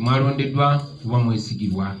nti mwalondeddwa kuba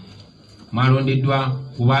mwesigibwa, mwalondeddwa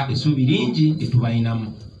kuba essuubi lingi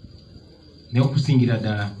lyetubalinamu, naye okusingira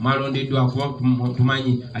ddala mwalondeddwa kuba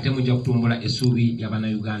tumanyi ate mujja kutumbula essuubi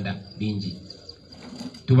ly'Abannayuganda lingi.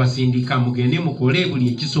 Tubasindika mugende mukole buli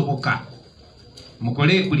ekisoboka,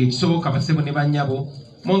 mukole buli ekisoboka basebo ne bannyabo,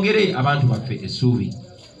 mwongere abantu baffe essuubi.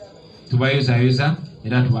 Tubayozaayoza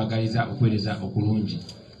era tubaagaliza okuweereza okulungi.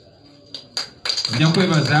 Nja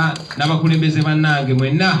kwebaza n'abakulembeze bannange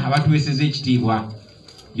mwenna abatuweeseza ekitiibwa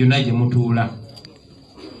yonna gye mutuula.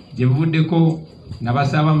 Gye buvuddeko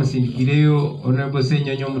nabasaba musindikireyo Honorable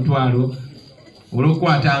Ssennyonyi omutwalo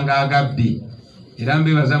olw'okukwatanga agabbi, era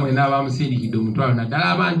mbebaza mwenna abamusindikidde omutwalo naddala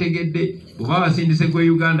abantegedde. Bw'oba basindise gwe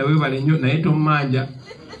Uganda weebale nnyo naye tommanja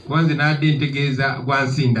kuba nze nadde ntegeeza gwa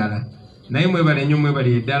nsindala, naye mwebale nnyo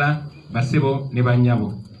mwebale eddala basebo ne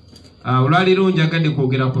bannyabo. Olwaleero njagadde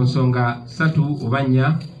kwogera ku nsonga 3 oba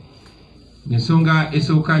 4. Ensonga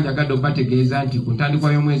esooka njagadde okubategeeza nti ku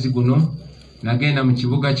ntandikwa y'omwezi guno nagenda mu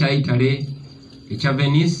kibuga kya Italy ekya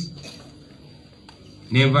Venice,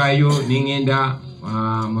 nevaayo nengenda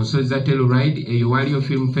mu nsozi za Telluride, eyo waliyo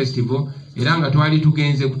film festival, era nga twali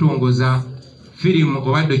tugenze kutongoza firimu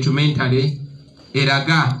oba documentary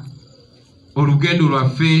eraga olugendo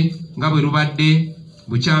lwaffe nga bwe lubadde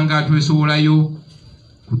bukyanga twesobolayo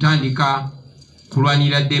kutandika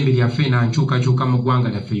kulwanira ddembe lyaffe na nkyukakyuka mu ggwanga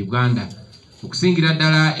lyaffe Uganda. Okusingira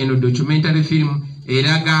ddala eno documentary film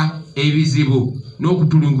eraga ebizibu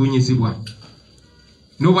n'okutulugunyizibwa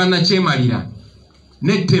n'obwannakyemalira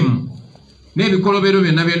n'ettemu n'ebikolobero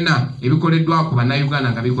byonna byonna ebikoleddwa ku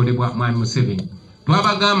Bannayuganda nga bikolebwa Mwami Museveni.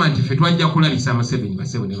 Twabagamba nti ffe twajja kulabisa Museveni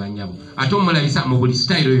basebo ne bannyabo, ate omulabisa mu buli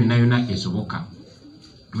sitayiro yonna yonna esoboka.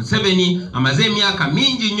 Museveni amaze emyaka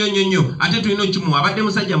mingi nnyo ate tulina kimu, abadde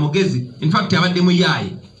musajja mugezi, in fact abadde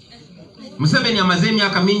muyaaye. Museveni amaze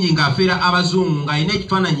emyaka mingi ng'afeera abazungu ng'alina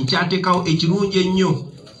ekifaananyi kyateekawo ekirungi ennyo.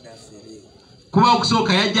 Kuba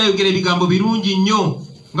okusooka yajja ayogera ebigambo birungi nnyo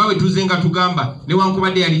nga bwe tuze nga tugamba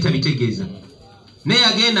newankubadde yali tabitegeeza. Naye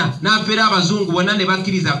yagenda n'afeera abazungu bonna ne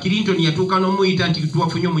bakkiriza. Clinton yatuuka n'omuyita nti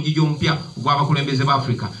tuwafunye omugigi omupya ogw'abakulembeze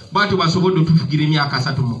b'Afrika. Bwatyo basobodde otufugira emyaka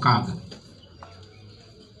 36.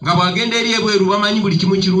 Nga bwagenda eri ebweru bamanyi buli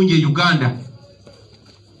kimu kirungi e Uganda.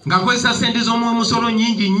 Ng'akozesa ssente z'omusolo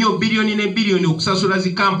nnyingi nnyo, biliyoni ne biliyoni okusasula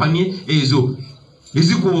zi kampani ezo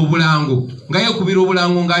ezikuba obulango. Nga yeekubira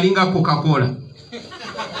obulango ng'alinga Coca-Cola.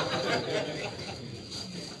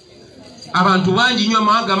 Abantu bangi nnyo,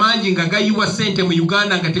 amawanga mangi nga gayiwa ssente mu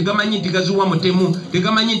Uganda nga tegamanyi nti gaziwa mutemu,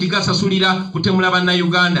 tegamanyi nti gasasulira kutemula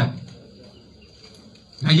Bannayuganda.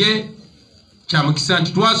 Naye kya mukisa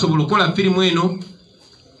nti twasobola okukola firimu eno,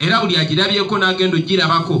 era buli agirabyeko n'agenda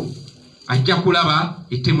ogirabako ajja kulaba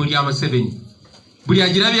ettemu lya Museveni. Buli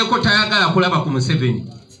agirabyeko tayagala kulaba ku Museveni.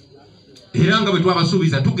 Era nga bwe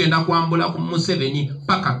twabasuubiza tugenda kwambula ku Museveni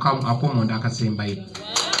paka akomonda akasembayo.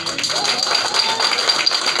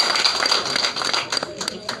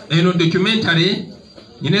 Eno documentary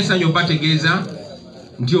nyina essanyu okubategeeza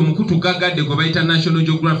nti omukutu gaggadde gwe bayita National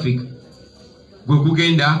Geographic gwe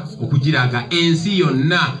gugenda okugiraga ensi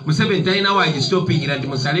yonna. Museveni talina waagistopingira nti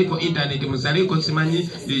musaleko internet, musaleko simanyi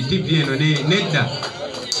TV eno nedda.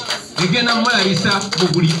 Egenda mulabisa mu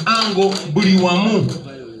buli ango, buli wamu.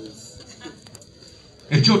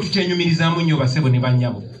 Ekyo tukyenyumirizaamu nnyo basebo ne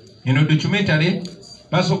bannyabo. Eno documentary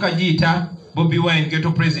basooka giyita Bobiwine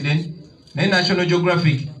Ghetto President, naye National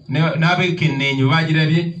Geographic n'abekenneenyi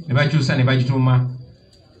bagirabye ne bakyusa ne bagituuma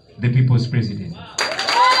The People's President.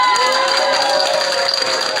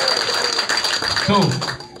 So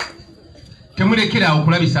temulekera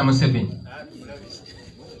okulabisa Museveni.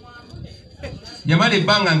 Yamala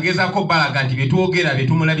ebbanga ngezaako balaga nti byetwogera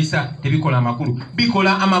byetumulabisa tebikola amakulu.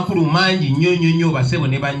 Bikola amakulu mangi nnyo basebo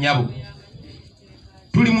ne bannyabo.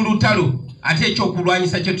 Tuli mu lutalo, ate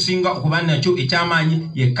ekyokulwanyisa kye tusinga okuba nakyo ekyamaanyi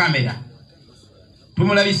ye kamera.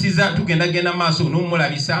 Tumulabisiza tugenda maaso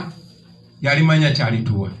n'omulabisa yalimanya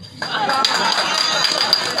kyalituwa.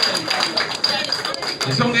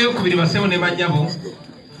 Ensonga ey'okubiri basebo ne bannyabo,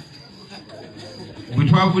 bwe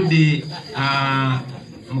twavudde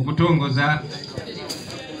mu kutongoza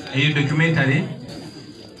eyo documentary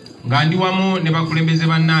nga ndi wamu ne bakulembeze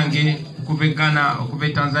bannange okuva e Ghana, okuva e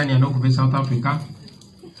Tanzania n'okuva e South Africa,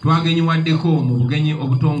 twagenyiwaddeko mu bugenyi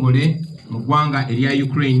obutongole mu ggwanga erya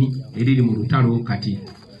Ukraine eriri mu lutalo kati.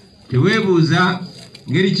 Teweebuuza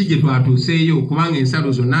ngeri ki gye twatuuseeyo kubanga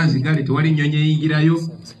ensalo zonna nzigale tewali nnyonyi eyingirayo,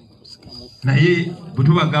 naye bwe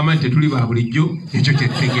tubagamba nti tetuli ba bulijjo ekyo kye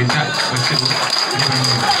tutegeeza.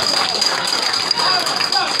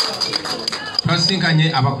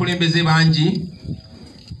 Twasisinkanye abakulembeze bangi,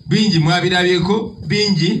 bingi mwabirabyeko,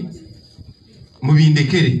 bingi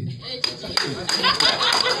mubindekere,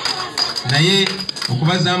 naye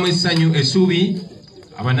okubazaamu essanyu essuubi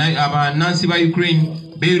abannansi ba Ukraine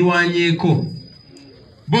beerwanyeeko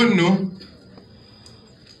bonno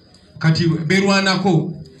kati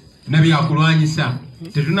beerwanako na byakulwanyisa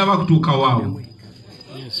tetunaba kutuuka waawo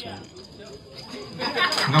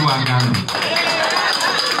nga bwagamba.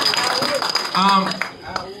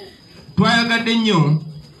 Twayagadde nnyo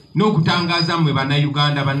n'okutangaaza mmwe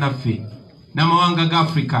bannayuganda bannaffe n'amawanga ga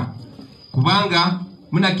Afrika, kubanga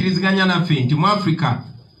munakkiriziganya naffe nti mu Afrika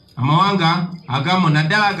amawanga agamu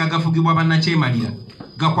naddala gagafugibwa bannakyemalira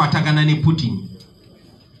gakwatagana ne Putin,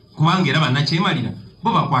 kubanga era bannakyemalira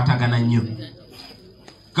bo bakwatagana nnyo,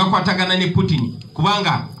 gakwatagana ne Putin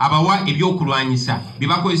kubanga abawa ebyokulwanyisa bye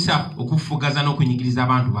bakozesa okufufugaza n'okunyigiriza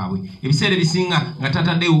abantu baabwe ebiseera ebisinga nga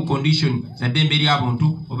tataddewo condition za ddembe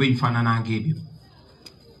ly'abantu oba ebifaanana ng'ebyo.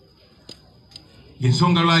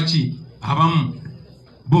 Ensonga lwaki abamu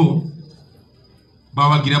bo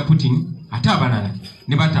bawagira Putin ate abalala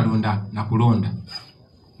ne batalonda na kulonda.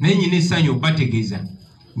 Naye nyina essanyu bategeeza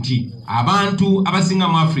nti abantu abasinga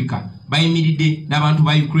mu Afrika bayimiridde n'abantu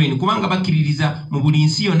ba Ukraine kubanga bakkiririza mu buli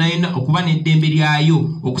nsi yonna yonna okuba n'eddembe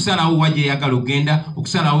lyayo okusalawo wa gye yagala okugenda,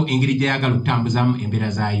 okusalawo engeri gye yagala okutambuzaamu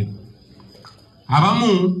embeera zaayo.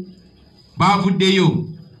 Abamu baavuddeyo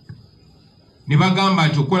ne bagamba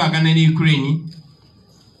nti okukolagana ne Ukraine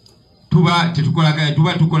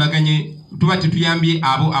tuba tetuyambye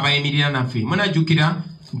abo abayimirira naffe. Munajjukira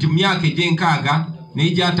nti mu myaka egy'enkaaga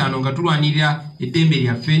n'egy'ataano nga tulwanirira eddembe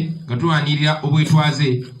lyaffe, nga tulwanirira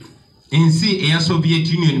obwetwaze, ensi eya Soviet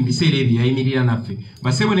Union mu biseera ebyo yayimirira naffe.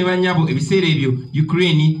 Basebo ne bannyabo ebiseera ebyo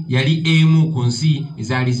Ukraine yali emu ku nsi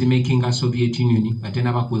ezaali zimakinga Soviet Union nga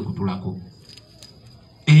tenabakwekutulako.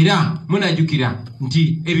 Era munajjukira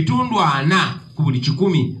nti ebitundu 40 ku buli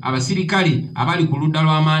 100 abasirikale abali ku ludda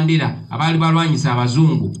lwa Mandela abaali balwanyisa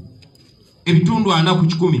abazungu, ebitundu 40 ku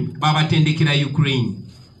 100 babatendekera Ukraine.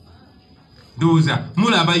 Ndowooza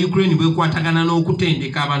mulaba Ukraine bwekwatagana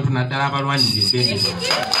n'okutendeka abantu naddala abalwanirira eddembe.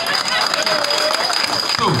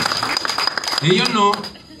 So eyo nno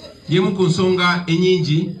yemu ku nsonga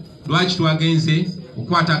ennyingi lwaki twagenze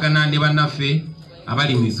okukwatagana ne bannaffe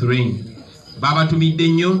abali mu Ukraine. Babatumidde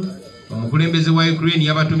nnyo, omukulembeze wa Ukraine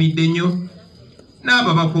yabatumidde nnyo,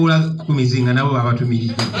 n'abo bakola ku mizinga nabo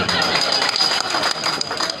babatumiridde.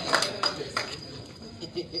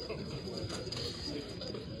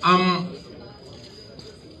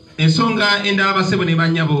 Ensonga endala basebo ne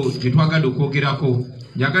bannyabo gye twagadde okwogerako,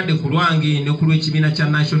 njagadde ku lwange ne ku lw'ekibiina kya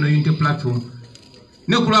National Unity Platform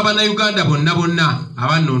ne ku lw'Abannayuganda bonna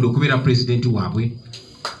abannondo okubeera pulezidenti waabwe.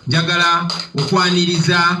 Njagala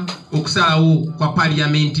okwaniriza okusalawo kwa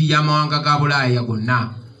Parliamenti y'amawanga ga Bulaaya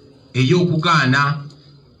gonna ey'okugaana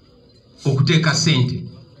okuteeka ssente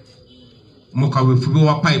mu kaweefube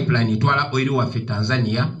wa pipeline etwala oil waffe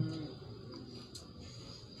Tanzania,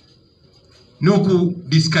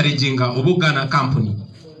 n'okudiscouraginga obugaana company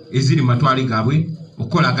eziri matwale gaabwe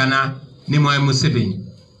okukolagana ne Museveni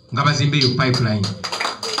nga bazimba eyo pipeline.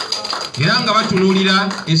 Era nga batunuulira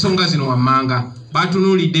ensonga zino wammanga,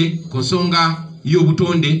 batunuulidde ku nsonga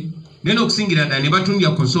y'obutonde naye n'okusingira ddala ne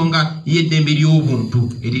batundira ku nsonga y'eddembe ly'obuntu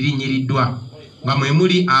eririnyiriddwa, nga mwe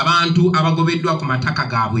muli abantu abagobeddwa ku mataka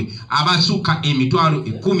gaabwe abasukka emitwalo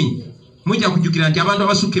 10. Mujja kujjukira nti abantu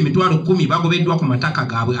abasukka emitwalo 10 bagobeddwa ku mataka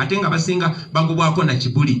gaabwe ate nga basinga bagobwako na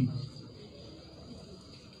kibuli.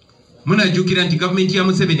 Munajjukira nti gavumenti ya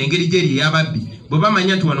Museveni engeri gyeri ey'ababbi bwe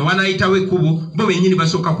bamanya nti wano wanaayitawo ekkubo bo bennyini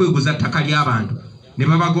basooka kweguza ttaka ly'abantu ne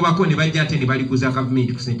babagobako ne bajja ate ne baliguza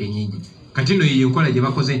gavumenti ku ssente nnyingi. Kati nno yeyo enkola gye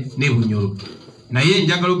bakoze ne Bunyoro. Naye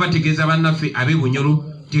njagala obategeeza bannaffe ab'e Bunyoro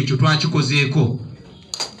nti ekyo twakikozeeko.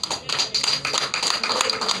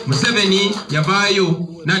 Museveni yavaayo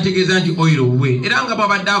n'ategeeza nti oil obubwe, era nga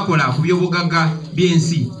bw'abadde akola ku by'obugagga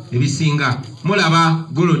by'ensi ebisinga. Mulaba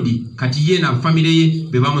Golodi kati ye na famire ye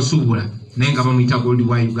be bamusuubula naye nga bamuyita Gold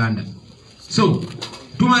wa Uganda. So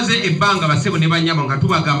tumaze ebbanga basebo ne bannyabo nga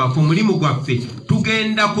tubagamba ku mulimu gwaffe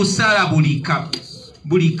tugenda kusala buli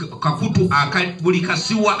kakutu buli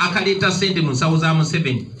kasiwa akaleeta ssente mu nsawo za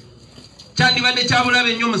Museveni. Kyandibadde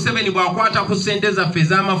kyabulabe nnyo Museveni bw'akwata ku ssente zaffe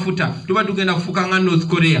ez'amafuta tuba tugenda kufuuka nga North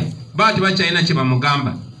Korea, baati bakyalina kye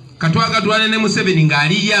bamugamba. katwaga tulwane ne Museveni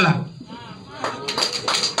ng'ali yala.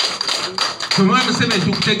 Tumwa Museveni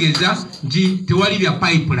tukutegeeza nti tewali bya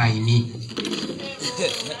pipeline.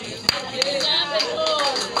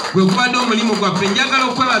 Gwe kubadde omulimu gwaffe njagala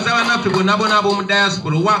okwebaza bannaffe bonna ab'omu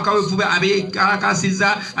diaspora owakaweefube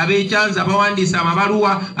abeekakasiza abeekyanza abawandiisa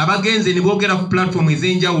amabaluwa abagenze ne boogera ku platform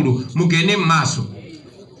ez'enjawulo mugende mu maaso.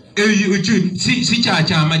 Si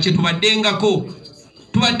kyakyama kye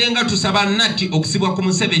tubaddenga tusaba nati okusibwa ku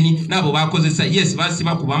Museveni n'abo bakozesa. Yes,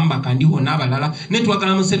 basiba kubamu bakandiho n'abalala ne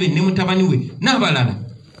twagala Museveni ne mutabani we n'abalala.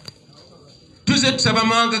 Tuze tusaba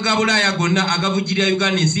amawanga ga Bulaaya gonna agavujjirira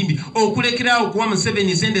Uganda ensimbi okulekerawo okuwa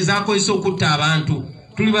Museveni sente z'akozesa okutta abantu.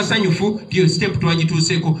 Tuli basanyufu tiyo step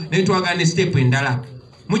twagituuseeko naye twagala ne step endala.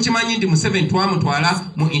 Mukimanyi nti Museveni twamutwala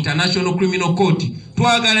mu International Criminal Court.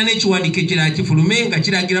 Twagala n'ekiwandiiko ekirala kifulume nga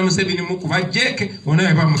kiragira Museveni mu kuba jeke bonna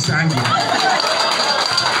bwe bamusangira.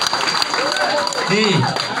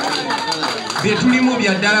 Bye tulimu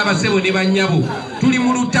bya ddala basebo ne bannyabo. Tuli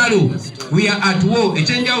mu lutalo. We are at war.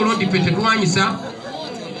 Ekyenjawulo nti ffe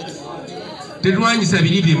tetulwanyisa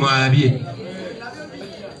biri bye mwalabye.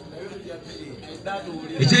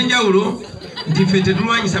 Ekyenjawulo nti ffe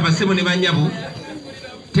tetulwanyisa basebo ne bannyabo.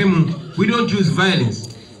 We don't use violence,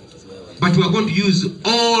 but we are going to use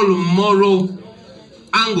all moral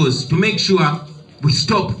angles to make sure we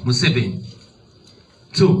stop Museveni.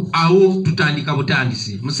 So, awo tutandika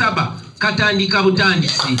butandisi. Musaba, katandika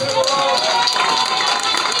butandisi.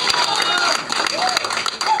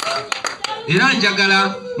 Era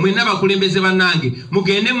njagala mwenna bakulembeze bannange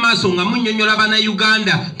mugende mu maaso nga munnyonnyola bana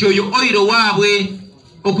Uganda nti oyo oiro waabwe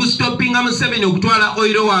okustopinga Museveni okutwala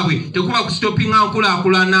oiro waabwe tekuba kustopinga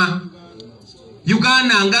nkulaakulana.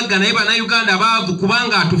 Uganda ngagga naye bana Uganda baavu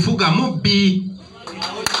kubanga atufuga mubbi.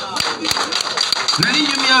 Nali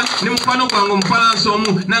nyumya ne mukwano gwange Omufalansa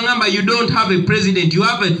omu n'angamba you don't have a president, you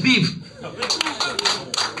have a thief.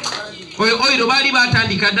 Oiro baali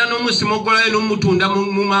batandika dda n'omusimogolayo n'omutunda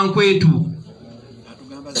mu mankwetu.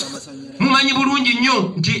 Mumanyi bulungi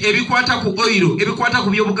nnyo nti ebikwata ku oiro ebikwata ku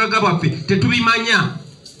by'obugagga bwaffe tetubimanya.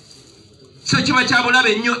 So kiba kya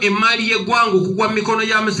bulabe nnyo emmaali y'eggwanga okugwa mu mikono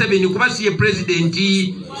gya Museveni kuba si ye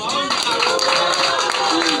pulezidenti.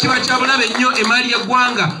 Kiba kya bulabe nnyo emmaali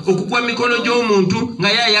y'eggwanga okugwa mu mikono gy'omuntu nga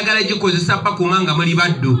ye ayagala gikozesa bakuma nga muli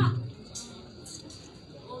baddu.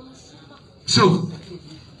 So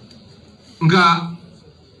nga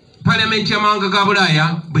Parliament y'amawanga ga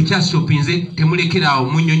Bulaaya bwe kyasopinze temulekeraawo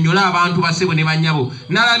munnyonnyola abantu basebo ne bannyabo.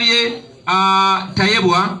 Nalabye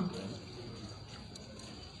Tayebwa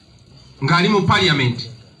ng'ali mu Parliament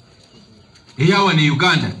eyawa ne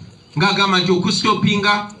Uganda ng'agamba nti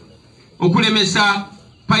okustopinga okulemesa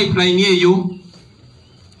pipeline eyo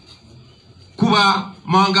kuba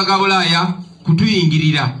mawanga ga Bulaaya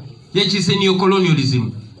kutuyingirira yekiise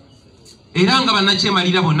neocolonialism. Era nga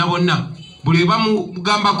bannakyemalira bonna buli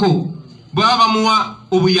bamugambako bwaba bamuwa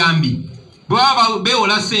obuyambi bwaba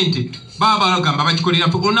bewola sente baba bagamba bakikolera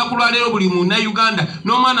ffe. Olunaku lwa leero buli munna Uganda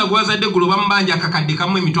n'omwana gwazadde gulo bamubanja akakadde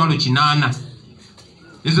kamu emitwalo 8.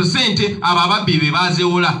 Ezo sente abo ababbi be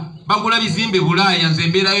bazewola bagula bizimbe Bulaaya nze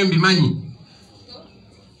mbeerayo mbimanyi.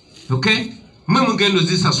 Okay? Mwe mugendo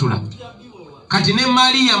zisasula. Kati ne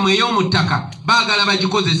mali yammwe ey'omuttaka baagala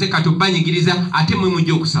bagikozese kati banyigiriza ate mwe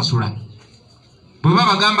mujja okusasula. Bwe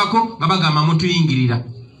babagambako nga bagamba mutuyingirira.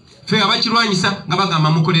 Ffe abakirwanyisa nga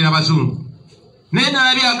bagamba mukolera bazungu. Naye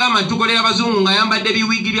nalabye agamba tukolera bazungu nga yambadde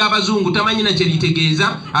biwigi by'abazungu tamanyi na kye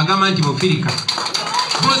litegeeza agamba nti Mufirika.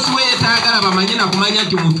 Bosi we yetayagala bamanye na kumanya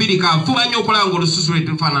nti Mufirika afuba nnyo okulanga olususu lwe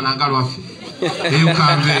tufaanana nga lwaffe. Eyo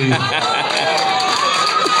kanveeyo.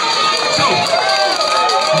 So,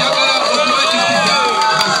 njagala okubajukiza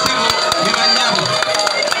bassebo ne bannyabo.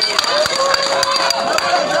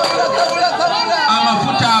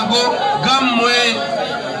 Amafuta ago gammwe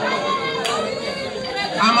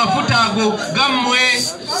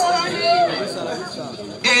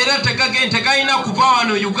era tegayina kuva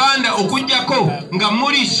wano Uganda okujjako nga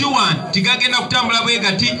muri sure tigagenda kutambula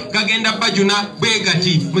bwegati gagenda bajuna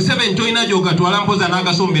bwegati. Museveni toyina gyogatwala mpoza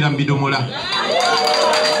n'agasombera mu bidomola.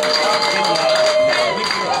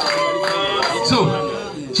 So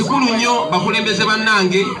kikulu nnyo bakulembeze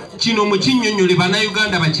bannange kino mukinnyonnyole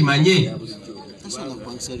bannayuganda bakimanye.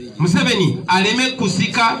 Museveni aleme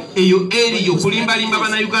kusika eyo eriyo kulimbalimba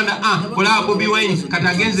bannayuganda olaba Bobiwine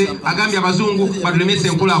katagenze agambye abazungu batulemese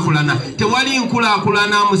enkulaakulana. Tewali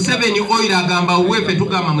nkulaakulana. Museveni oil agamba wefe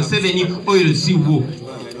tugamba Museveni oil siwo.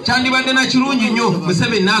 Kyandibadde na kirungi nnyo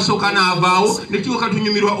Museveni n'asooka n'avaawo ne tuuka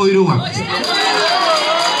tunyumirwa oil waffe.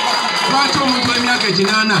 Lwaki omuntu w'emyaka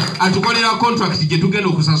 8 atukolera contract gye tugenda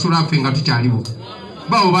okusasula ffe nga tukyaliwo?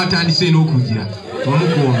 Bawo batandise n'okugira.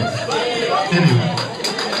 omukono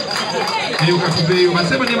eyo katuveeyo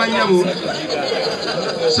basebo ne banyabo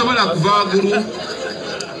sobola kuva waggulu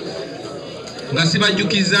nga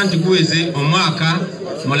sibajjukiza nti guweze omwaka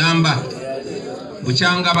mulamba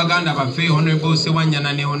bukyanga baganda baffe Honorable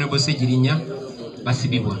Sewanyana ne Honorable Segirinya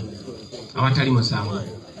basibibwa awatali musango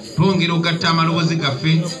twongera okugatta amaloboozi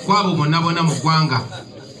gaffe kwabo bonna mu ggwanga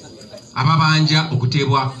ababanja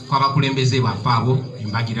okuteebwa kw'abakulembeze baffe abo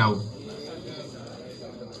embagirawo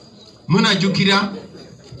munajjukira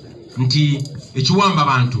nti ekiwamba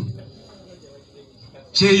bantu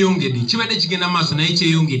kyeyongedde kibadde kigenda maaso naye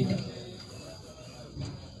kyeyongedde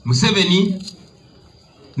Museveni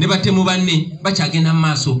ne batemu banne bakyagenda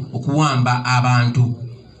maaso okuwamba abantu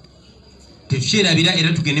tetukyerabira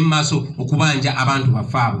era tugende maaso okubanja abantu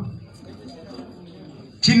baffe abo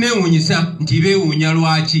kinneewuunyisa nti beewuunya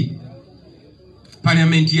lwaki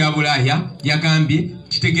Parliament ya Bulaaya yagambye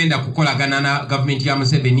kitegenda kukolagana na gavumenti ya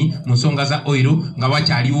Museveni mu nsonga za oil nga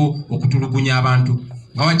wakyaliwo okutulugunya abantu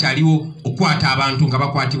nga wakyaliwo okwata abantu nga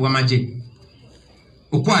bakwatibwa maje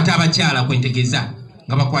okwata abakyala kwentegeza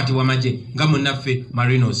nga bakwatibwa maje nga munnaffe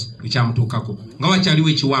Marinos ekyamutuukako nga wakyaliwo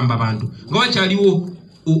ekiwamba abantu nga wakyaliwo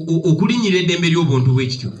okulinyira eddembe ly'obuntu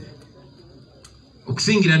bwekityo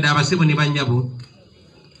okusingira ddala abasebo ne bannyabo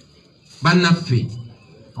bannaffe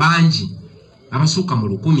bangi abasukka mu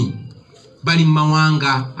 100 bali mu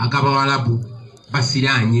mawanga ag'Abawalabu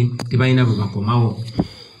basiraanye tebalina bwe bakomawo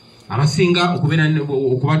abasinga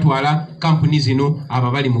okubatwala kampuni zino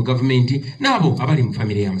abo bali mu gavumenti n'abo abali mu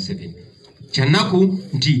famire ya Museveni kyannaku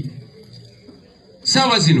nti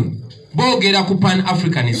saawa zino boogera ku pan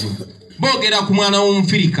africanism boogera ku mwana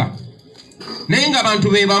w'Omufirika naye nga abantu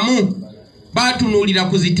be bamu batunuulira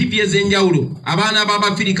ku zitivi ez'enjawulo abaana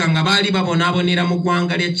b'Abafirika nga baali babonaabonera mu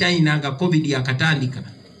ggwanga lya China nga COVID yakatandika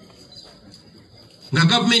nga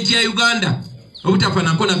gavumenti ya Uganda obutafa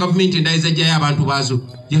nako na gavumenti endala ezajjayo abantu baazo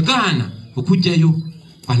yagaana okujjayo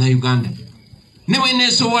Bannayuganda ne bwe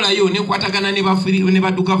neesobolayo nekwatagana ne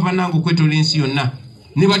badduka vananga okwetola ensi yonna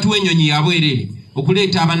ne batuwa ennyonyi yabwerere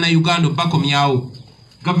okuleeta Abannayuganda bakomyawo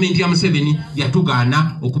gavumenti ya Museveni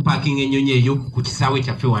yatugaana okupaakinga ennyonyi eyo ku kisaawe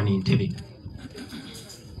kyaffe wano Entebbe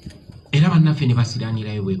era bannaffe ne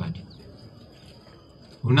basiraanirayo bwe batyo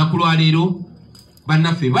olunaku lwa leero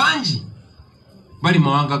bannaffe bangi bali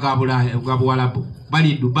mawanga ga Buwalabu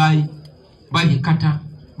bali Dubai bali Qatar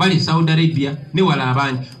bali Saudi Arabia ne wala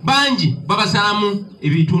bangi babasalamu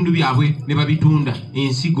ebitundu byabwe ne babitunda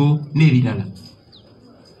ensigo n'ebirala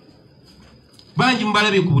bangi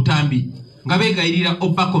mubalabye ku butambi nga beegayirira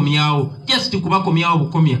obakomyawo just kubakomyawo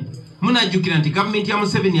bukomya munajjukira nti gavumenti ya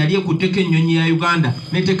Museveni yali ekutteko ennyonyi ya Uganda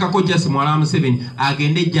neteekako just muwala wa Museveni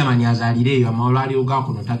agende Germany azalireeyo amalwaliro ga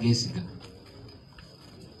kuno tageesiga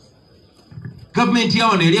gavumenti ya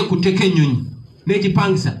wano yali ekutteko ennyonyi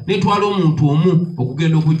n'egipangisa netwala omuntu omu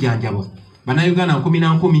okugenda okujjanjabwa Bannayuganda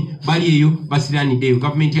 10 bali eyo basiraaniddeeyo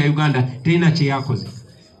gavumenti ya Uganda terina kye yakoze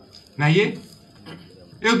naye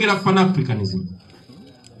eyogera ku Pan-Africanism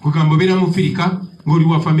kugamba obeera Mufirika ng'oli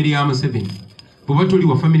wa famire ya Museveni bw'oba toli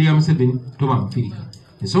wa famire ya Museveni toba Mufirika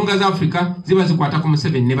ensonga za Afrika ziba zikwata ku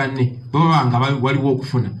Museveni ne banne baba nga waliwo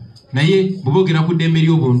okufuna naye bw'boogera ku ddembe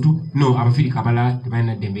ly'obuntu no Abafirika abalala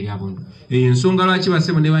tebalina ddembe lya buntu eyo ensonga lwaki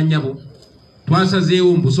basebo ne bannyabo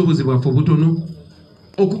twasazeewo mu busobozi bwaffe obutono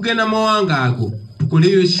okugenda mawanga ago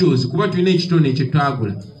tukoleyo shows kuba tulina ekitone ekyo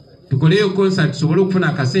twagula tukoleyo concert tusobole okufuna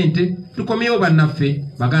akasente tukomyewo bannaffe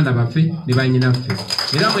baganda baffe ne bannyinaffe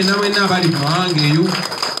era mwenna abali mu mawanga eyo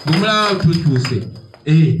bwemulaba tukyuse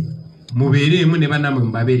mubeereemu ne bannammwe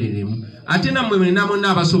mubabeereremu ate nammwe mwenna monna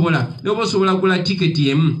abasobola neoba osobola kugula tiketi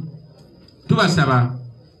emu tubasaba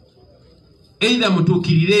either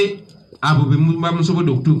mutuukirire abo be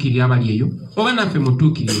musobodde okutuukirira abali eyo oba naffe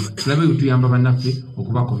mutuukirire tulabe bwetuyamba bannaffe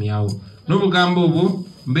okubakomyawo n'obugambo obwo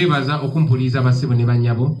mbeebaza okumpuliriza basebo ne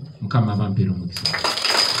bannyabo Mukama abampeera omukisa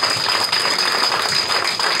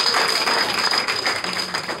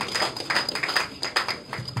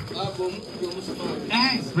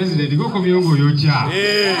President gokomyewo ng'oyokya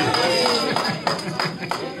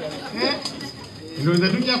ndowooza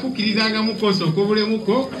tujja kukkirizanga mukoso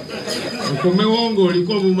okobulemuko okomewo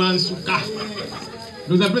ng'oliko obumansuka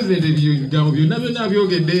ndowooza President ebigambo byonna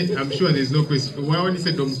byogedde. I'm sure there's no question.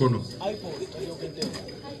 Wawandisedde omukono.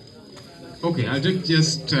 Okay, I'll take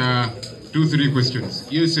just 2-3 questions.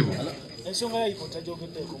 Yes, Sebo.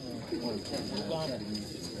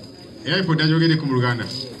 Airport ajogeddeko mu Luganda.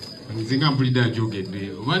 Nzinga mpulidde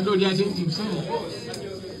ajoogedde. Obadde oli ate nti musawo?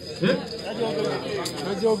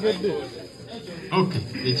 Ajoogedde. Okay,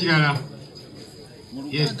 ekirala.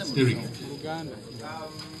 Yes, Terry.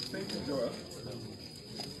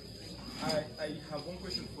 I have one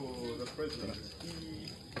question for the president.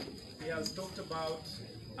 He has talked about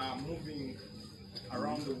moving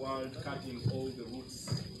around the world, cutting all the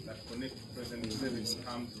routes that connect President Museveni in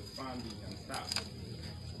terms of funding and stuff.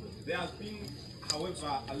 There has been,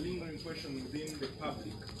 however, a lingering question within the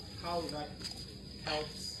public, how that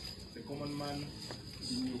helps the common man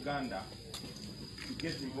in Uganda to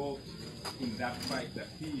get involved in that fight that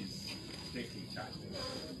he is taking charge.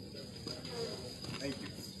 Thank you.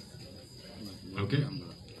 Okay.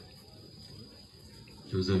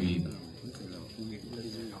 Joseph.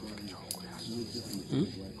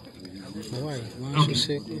 Okay.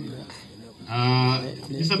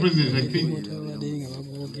 Mr. President, I think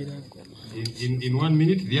in 1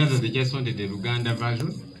 minute, the others they just wanted the Uganda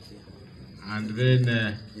version. And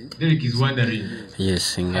then Derek is wondering.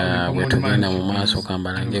 Yes, bwetugenda mu maaso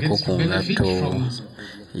kambalangeko ku ngatto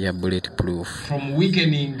ya bulletproof from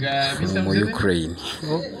weakening from Ukraine.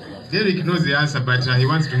 Derek knows the answer, but he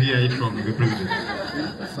wants to hear it from the president.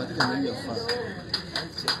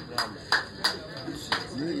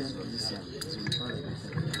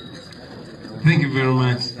 Thank you very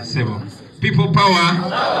much, Sebo. People power,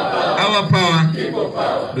 our power. People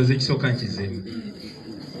power.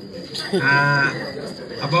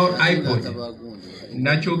 About iPod.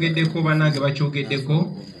 Nachogeddeko banange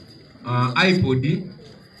bachogeddeko. iPod.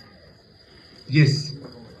 Yes.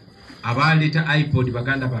 Abaleeta iPod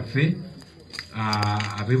baganda baffe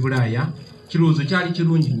ab'Ebulaaya kirowoozo kyali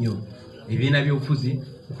kirungi nnyo ebibiina by'obufuzi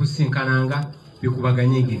okusinkananga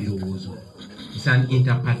byekubaganya ebirowoozo. It's an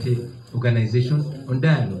interparty organization on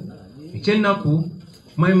dialogue. Ekyennaku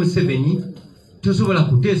Mwai Museveni tosobola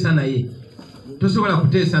kuteesa naye, tosobola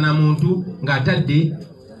kuteesa na muntu ng'atadde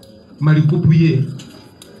malikupu ye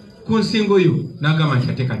ku nsingo yo n'agamba nti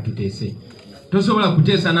ate katuteese. Tosobola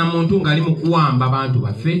kuteesa na muntu ng'ali mu kuwamba abantu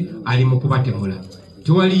baffe, ali mu kubatemula.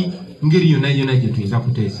 Tewali ngeri yonna yonna gye tuyinza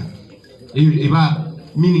kuteesa. Eba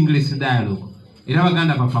meaningless dialogue. Era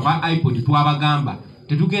baganda baffe aba iPod twabagamba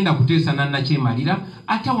tetugenda kuteesa na nakyemalira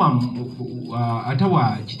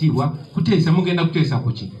atawa kitiibwa kuteesa mugenda kuteesa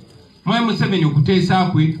ku ki? Mwai Museveni okuteesa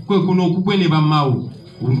kwe kuno okugwe ne bammawo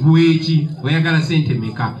nkuweeki oyagala sente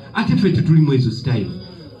meka ate ffe tetuli mu ezo style.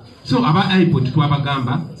 So aba iPod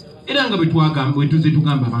twabagamba era nga bwe tuze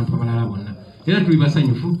tugamba abantu abalala bonna era tuli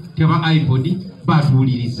basanyufu ti aba iPod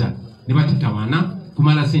batuwuliriza ne batatawana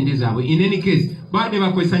kumala sente zaabwe. In any case baade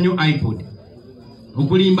bakozesa nnyo iPod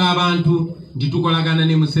okulimba abantu nti tukolagana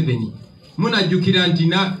ne Museveni. Munajjukira nti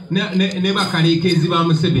ne bakaleekezi ba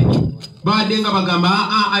Museveni baade nga bagamba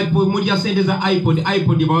iPod mulya sente za iPod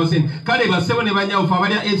bawa sente kale basebo ne banyawufa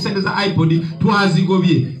abalya sente za iPod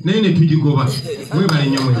twazigobye naye ne tugigoba. Mwebale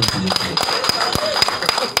nnyo mwe.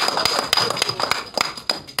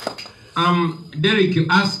 Derek, you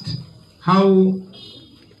asked how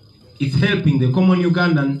it's helping the common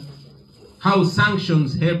Ugandan, how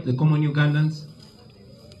sanctions help the common Ugandans.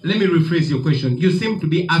 Let me rephrase your question. You seem to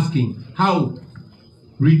be asking how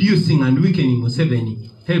reducing and weakening Museveni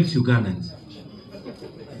helps Ugandans.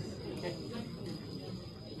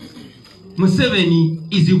 Museveni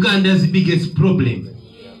is Uganda's biggest problem.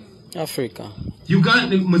 Africa.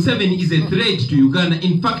 Museveni is a threat to Uganda.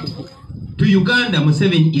 In fact, to Uganda,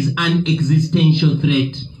 Museveni is an existential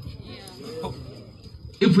threat.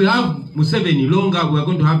 If we have Museveni longer, we are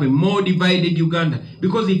going to have a more divided Uganda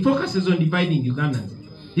because he focuses on dividing Ugandans.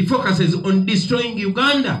 He focuses on destroying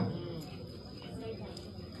Uganda.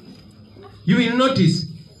 You will notice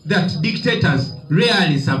that dictators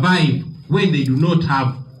rarely survive when they do not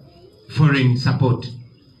have foreign support.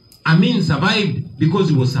 Amin survived because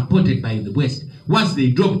he was supported by the West. Once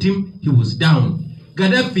they dropped him, he was down.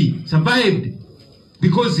 Gaddafi survived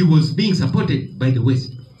because he was being supported by the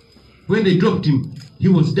West. When they dropped him, he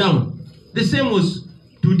was down. The same was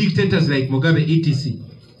to dictators like Mugabe, etc.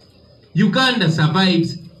 Uganda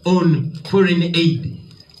survives on foreign aid.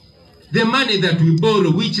 The money that we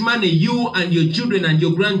borrow, which money you and your children and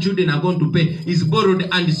your grandchildren are going to pay, is borrowed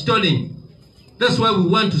and stolen. That's why we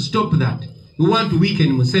want to stop that. We want to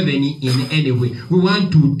weaken Museveni in any way. We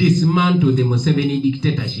want to dismantle the Museveni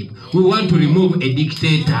dictatorship. We want to remove a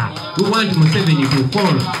dictator. We want Museveni to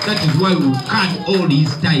fall. That is why we cut all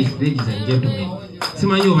his ties, ladies and gentlemen.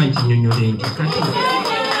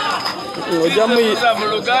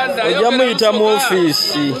 Ojamuyita mu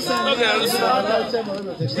office.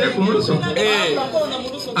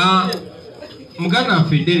 Muganda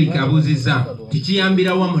Frederick abuziza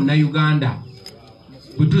tikiyambira wa munna Uganda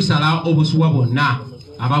butusala obusuwa bonna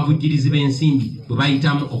abavujirizi b'ensimbi bwe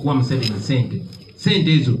bayitamu okuwa Museveni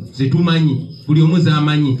sente ezo zetumanyi buli omu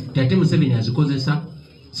z'amanyi tate Museveni azikozesa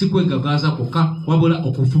si kwegagaza kokka wabula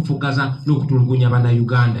okufufugaza n'okutulugunya bana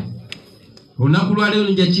Uganda. olunaku lwaleero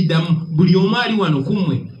nja kiddamu buli omu ali wano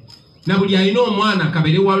kummwe na buli alina omwana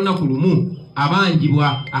kabere wa lunaku lumu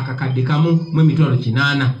abanjibwa akakadde kamu mu emitwalo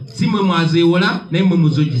 8 si mwe mwazeewola naye mwe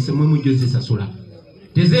muzogise mwe mujjo zisasula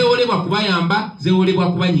tezeewolebwa kubayamba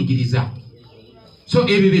zeewolebwa kubanyigiriza so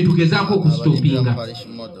ebyo byetugezaako okusitopinga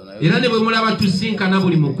era ne bwe mulaba tusinkana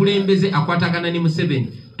buli mukulembeze akwatagana ne Museveni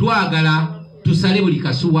twagala tusale buli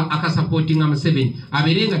kasuwa akasapootinga Museveni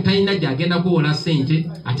abeere nga talina gyagenda kuwola ssente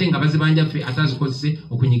ate nga bazibanja ffe atazikozese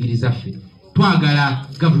okunyigiriza ffe twagala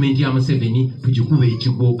gavumenti ya Museveni tugikuba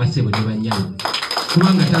ekigo basebo ne banyalo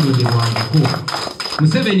kubanga talondebwangako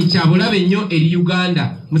Museveni kyabulabe nnyo eri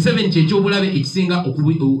Uganda Museveni kyekyobulabe ekisinga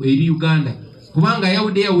eri Uganda kubanga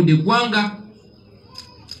yawudde eggwanga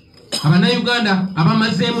Abannayuganda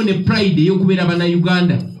abamazeemu ne pride ey'okubeera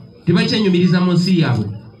Abannayuganda tebakyenyumiriza mu nsi yaabwe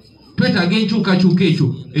twetaaga enkyukakyuka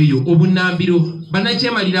eyo obunnambiro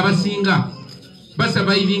bannakyemalira abasinga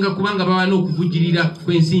basabayivinga kubanga bawana okuvujjirira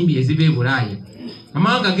kw'ensimbi eziva e Bulaaya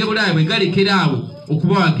amawanga g'e Bulaaya bwe galekera awo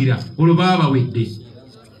okubawagira olwo baba bawedde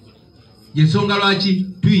yensonga lwaki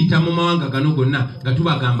tuyita mu mawanga gano gonna nga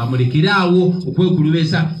tubagamba mulekere awo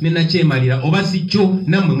okwekulubesa ne nakyemalira oba si kyo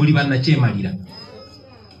nammwe muli bannakyemalira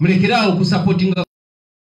mulekere awo okusapootinga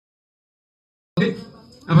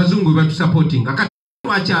abazungu bwe batusapootinga kati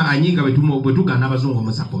lwaki anyinga bwe tugaana abazungu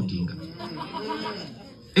omusapootinga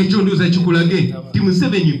ekyo nduuza kikulage ti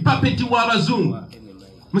Museveni papeti w'abazungu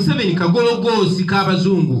Museveni kagologoosi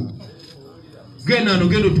k'abazungu genda wano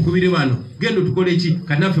genda otukubire wano genda otukole ki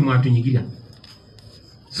kanaffe mwatunyigira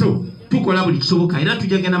so tukola buli kisoboka era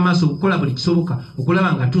tujja genda maaso okukola buli kisoboka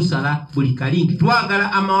okulaba nga tusala buli kalingi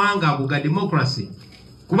twagala amawanga ago ga democracy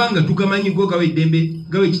kubanga tugamanyi go gawe eddembe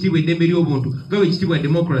gawe ekitiibwa eddembe ly'obuntu gawe ekitiibwa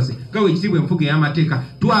democracy gawe ekitiibwa enfuga y'amateeka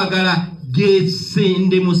twagala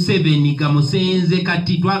gesende Museveni gamusenze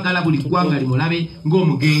kati twagala buli ggwanga limulabe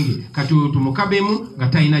ng'omugenge kati oyo tumukabemu nga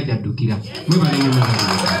talina gy'addukira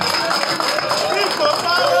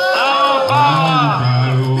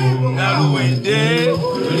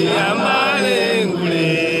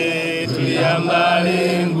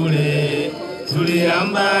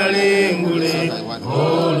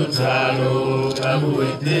olutalo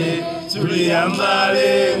kabuwedde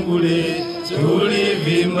tuliyambale ngule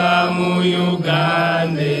tulivimba mu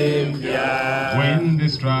Uganda empya. When the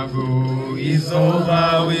struggle is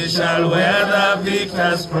over, we shall wear the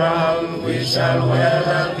victor's crown. We shall wear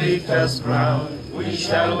the victor's crown. We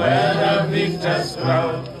shall wear the victor's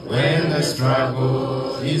crown. When the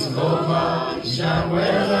struggle is over, we shall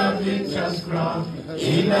wear the victor's crown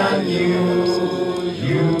in a new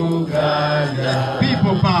Uganda.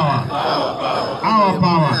 People power. Our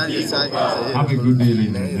power. Have a good day,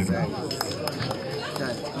 ladies and gentlemen.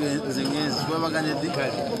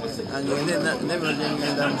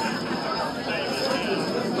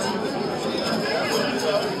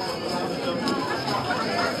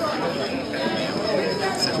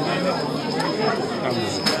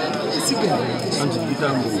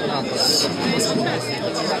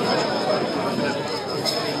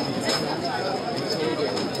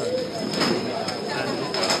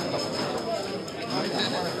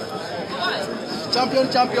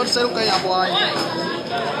 Champion, seruka ya boy.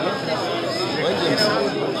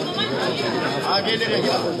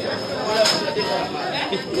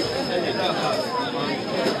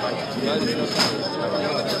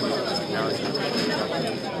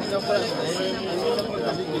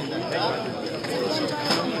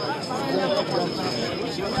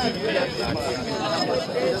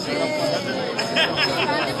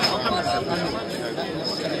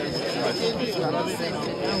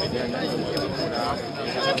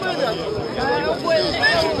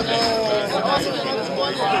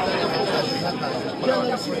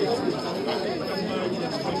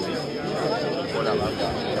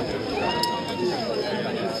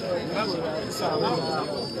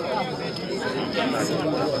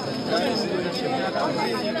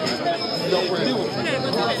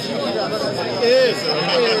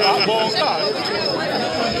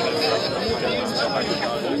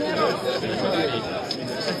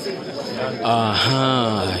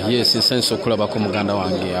 Yes, nsenso okulabako muganda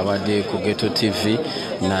wange abadde ku Ghetto TV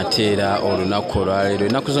nateera olunaku olwaleero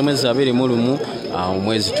ennaku z'omwezi 21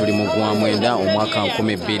 omwezi tuli mu gwa mwenda omwaka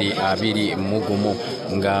 2021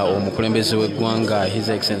 nga omukulembeze w'eggwanga His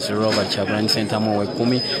Excellency Robert Kyagulanyi Ssentamu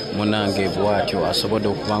ow'ekkumi munange bw'atyo asobodde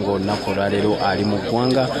okuba nga olunaku olwaleero ali mu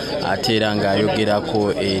ggwanga ate era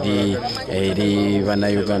ng'ayogerako eri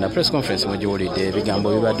bannayuganda. Press conference mugiwulidde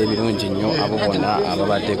ebigambo bibadde birungi nnyo abo bonna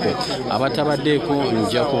ababaddeko. Abatabaddeeko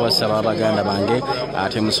nja kubasaba abaganda bange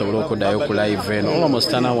ate musobole okuddayo ku live eno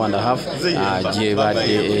almost an hour and a half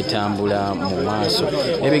gyebadde etambula mu maaso.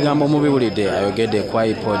 Ebigambo mubiwulidde ayogedde ku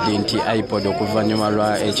iPod nti iPod okuvannyuma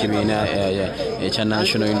lwa ekibiina ekya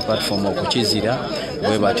National Unity Platform okukizira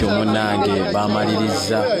bwe batyo munnange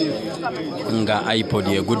bamaliriza nga iPod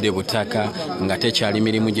egudde butaka nga tekyali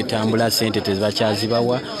mirimu gitambula, sente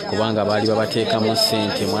tezibakyazibawa kubanga baali babateekamu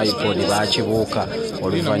sente mu iPod bakibuuka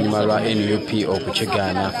oluvannyuma lwa NUP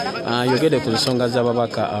okukigaana. Ayogedde ku nsonga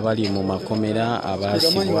z'ababaka abali mu makomera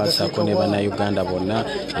abaasibwa sako ne bannayuganda bonna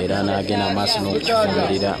era n'agenda maaso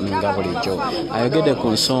n'okukivumirira nga bulijjo. Ayogedde ku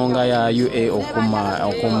nsonga ya UA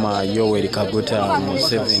okuma Yoweri Kaguta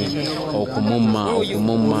Museveni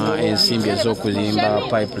okumumma ensimbi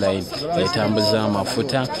ez'okuzimba pipeline etambuza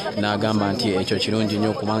amafuta, n'agamba nti ekyo kirungi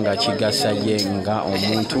nnyo kubanga kigasa ye nga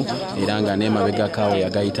omuntu era nga n'emabegakawe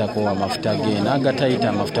yagayitako amafuta ge n'agatayita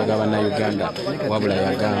amafuta g'abannayuganda wabula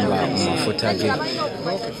yagamba amafuta ge.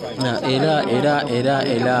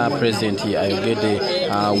 Era pulezidenti ayogedde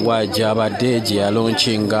wajabadde gye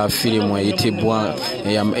yalonchinga firimu eyitibwa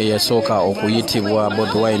eyasooka okuyitibwa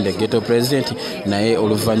Bobiwine the Ghetto President, naye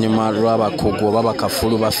oluvannyuma lw'abakugu oba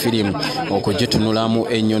bakafulu ba firimu okugitunulamu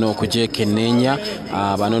ennyo n'okugyekenneenya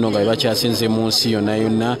banono nga bakyasinze mu nsi yonna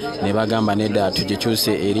yonna ne bagamba nedda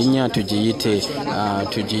tugikyuse erinnya tugiyite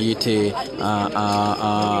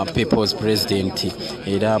People's President,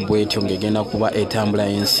 era bwetyo ng'egenda kuba etambula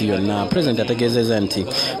ensi yonna. Pulezidenti ategeezezza nti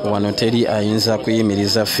wano teri ayinza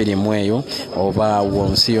kuyimiriza firimu eyo oba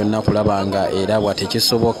wonsi yonna kulaba nga era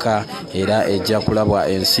bwatekisoboka era ejja kulabwa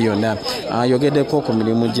ensi yonna. Ayogeddeko ku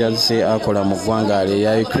mirimu gyazze akola mu ggwanga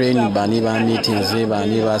lya Ukraine, baani ba miitinze,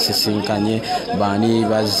 baani basisinkanye, baani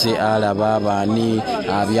bazze alaba, baani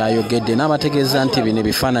byayogedde n'abategeeza nti bino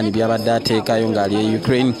ebifaananyi byabadde ateekayo ng'ali e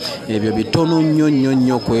Ukraine ebyo bitono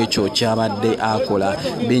nnyo ku ekyo kyabadde akola.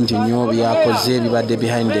 Bingi nnyo byakoze bibadde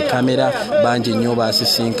behind the camera, bangi nnyo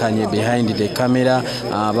basisinkanye behind the camera,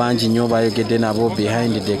 bangi nnyo bayogedde nabo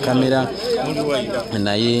behind the camera,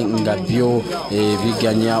 naye nga byo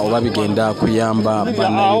biganya oba bigenda kuyamba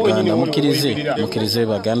bannayuganda. Mukkirize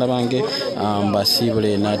baganda bange,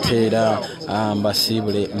 mbasiibule nateera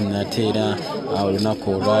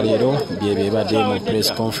olunaku olwaleero bye bibadde mu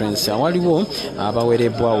press conference. Waliwo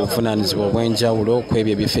abawerebwa obuvunaanyizibwa obw'enjawulo ku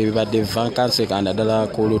ebyo ebifo ebibadde vacancy kandi ddala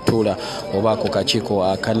ku lutuula oba ku kakiiko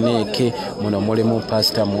akaneeke. Muno mulimu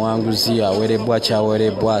Pastor Muwanguzi awerebwa,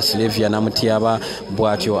 kyawerebwa Sylvia Namutyaba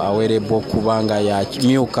bw'atyo awerebwa okubanga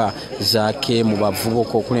yamyuka zaake mu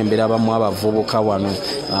bavubuka okulembera abamu abavubuka wano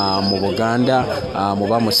mu Buganda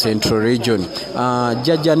muba mu Central Region.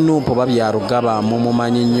 Jjajja Nuupo Babyarugaba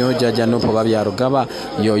mumumanyi nnyo. Jjajja Nuupo Babyarugaba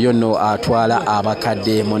yoyo no atwala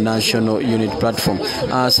abakadde mu National Unity Platform.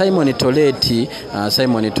 Simon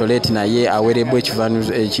Toletti naye awerebwa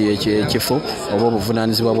ekifo oba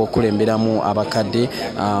obuvunaanyizibwa bw'okulemberamu abakadde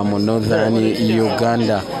mu Northern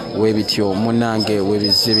Uganda. Webityo munange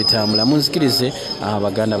webizze bitambula. Munzikirize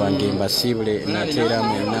abaganda bange mbasiibule nateera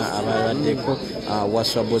mwenna ababaddeko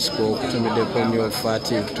Waswa Bosco kutumiddeko nnyo,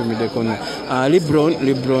 Fati kutumiddeko nnyo,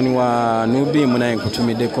 Libron wa Nubi munaye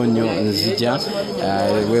kutumiddeko nnyo nzija.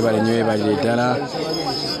 Webale nnyo webalire ddala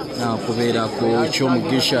kubeerako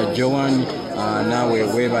Kyomugisha Joan naawe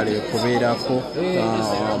weebale kubeerako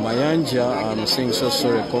Mayanja. I'm saying so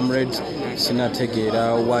sorry comrades,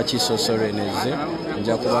 sinategeera waki so sorry neze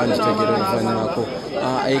nja kuba njitegeera oluvannyumako.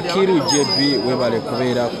 Ekiru JB weebale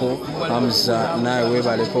kubeerako, Hamza naye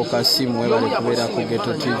weebaleko, Kasimu weebale kubeerako,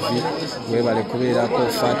 Ghetto TV weebale kubeerako,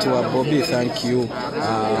 Fatiwa Bobby thank you,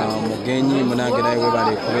 Mugenyi munange naye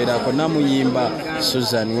weebale kubeerako, Namuyimba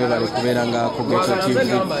Susan weebale kubeera nga ku Ghetto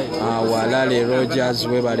TV, Walale Rogers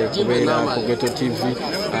weebale kubeera ku Ghetto TV,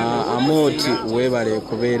 Amoti weebale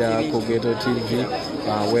kubeera ku Ghetto TV,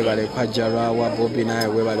 weebale Kwajara wa Bobby naye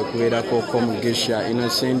weebale kubeerako, Komugisha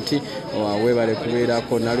Innocent weebale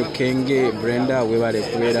kubeerako, Nalukenge Brenda weebale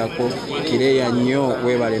kubeerako, Kireya nnyo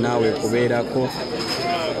weebale naawe kubeerako,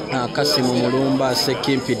 Kasimu Mulumba,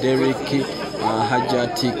 Sekimpi Derek,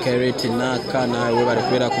 Hajati Kereti Naka naye weebale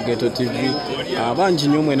kubeera ku Ghetto TV. Abangi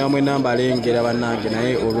nnyo mwena mbalengera bannange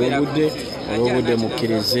naye olw'obudde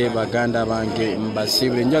mukkirize baganda bange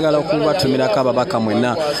mbasiibule. Njagala okubatumirako ababaka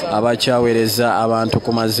mwenna abakyaweereza abantu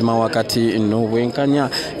ku mazima wakati n'obwenkanya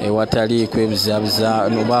ewatali kwebuzaabuza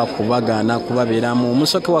noba kubagaana kubabeeramu.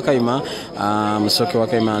 Musoke wa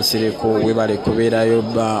Kayima Nsireko weebale kubeerayo,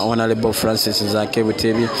 Honorable Francis Zaake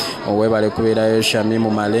Butebi weebale kubeerayo,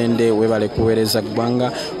 Shamimu Malende weebale kubeerayo, kuweereza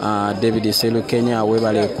ggwanga. David Selukenya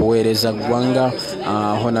webale kuweereza ggwanga.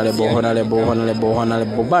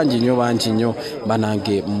 Honorable bangi nnyo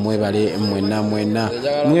banange mwebale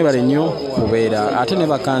mwebale nnyo kubeera ate ne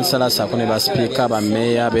bakansala saako ne baspeaker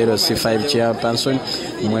bameeya bero C5 chairperson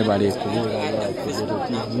mwebale kubeera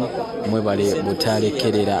mwebale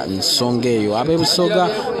butalekerera nsonga eyo abebusoga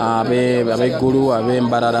abeggulu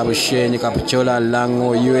abembalala Bushenyi Kapuchola Lango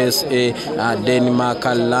USA Denmark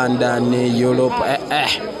London Europe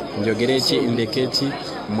njogera eki ndeketi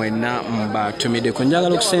mwena mbatumiddeko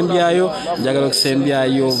njagala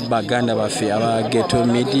okusembyayo baganda baffe aba Ghetto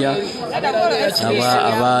Media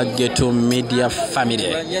aba Ghetto Media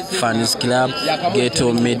Family Fans Club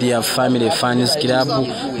Ghetto Media Family Fans Club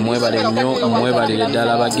mwebalire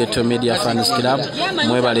ddala aba Ghetto Media Fans Club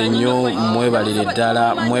mwebalire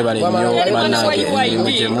ddala bannange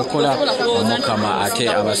emirimu gye mukola omukama ate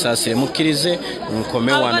abasaasire mukkirize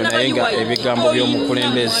nkome wano naye nga ebigambo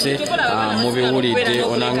by'omukulembeze mubiwulidde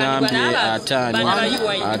onangambye ataani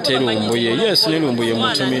ate Lumbuye yes ne Lumbuye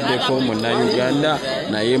mutumiddeko munnauganda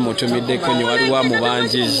naye mutumiddeko ne waliwo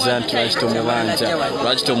amubanjizza nti lwaki tomubanja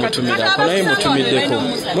lwaki tomutumirako naye mutumiddeko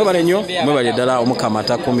mwebale nnyo mwebale ddala omukama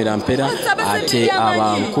atakuumira mpera ate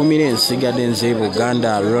abankuumira ensigadde nze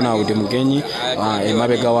Buganda Ronald Mugenyi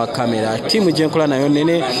emabega wa kamera tiimu gye nkola nayo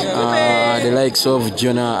nene the likes of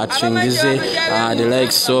Jonah Atchingize the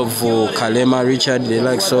likes of Kalema Richard the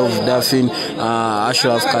likes of Daffin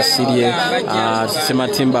Ashraf Kasirye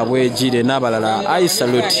Sematimba Bwejire n'abalala I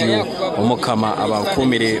salute you omukama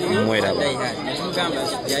abankuumire mweraba